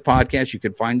Bleed Lows podcast. You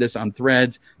can find us on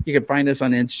Threads. You can find us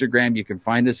on Instagram. You can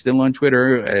find us still on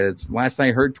Twitter. Last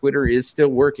I heard, Twitter is still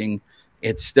working.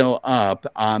 It's still up.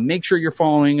 Make sure you're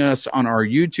following us on our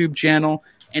YouTube channel.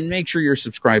 And make sure you're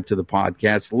subscribed to the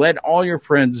podcast. Let all your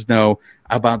friends know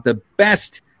about the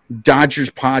best Dodgers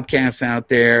podcasts out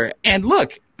there. And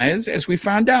look, as we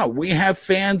found out, we have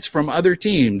fans from other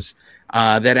teams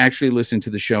that actually listen to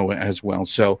the show as well.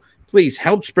 So please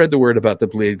help spread the word about the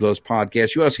Bleed Lows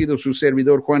podcast. Yo ha sido su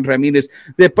servidor Juan Ramírez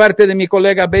de parte de mi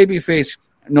colega Babyface.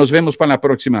 Nos vemos para la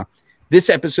próxima. This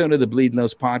episode of the Bleed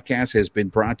Lows podcast has been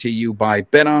brought to you by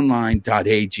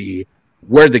betonline.ag,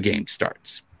 where the game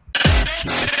starts.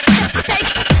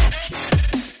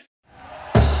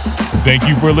 Thank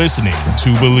you for listening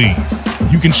to Believe.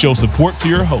 You can show support to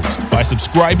your host by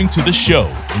subscribing to the show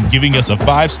and giving us a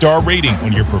 5-star rating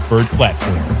on your preferred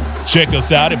platform. Check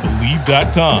us out at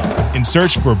Believe.com and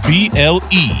search for BLEAV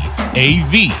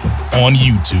on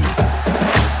YouTube.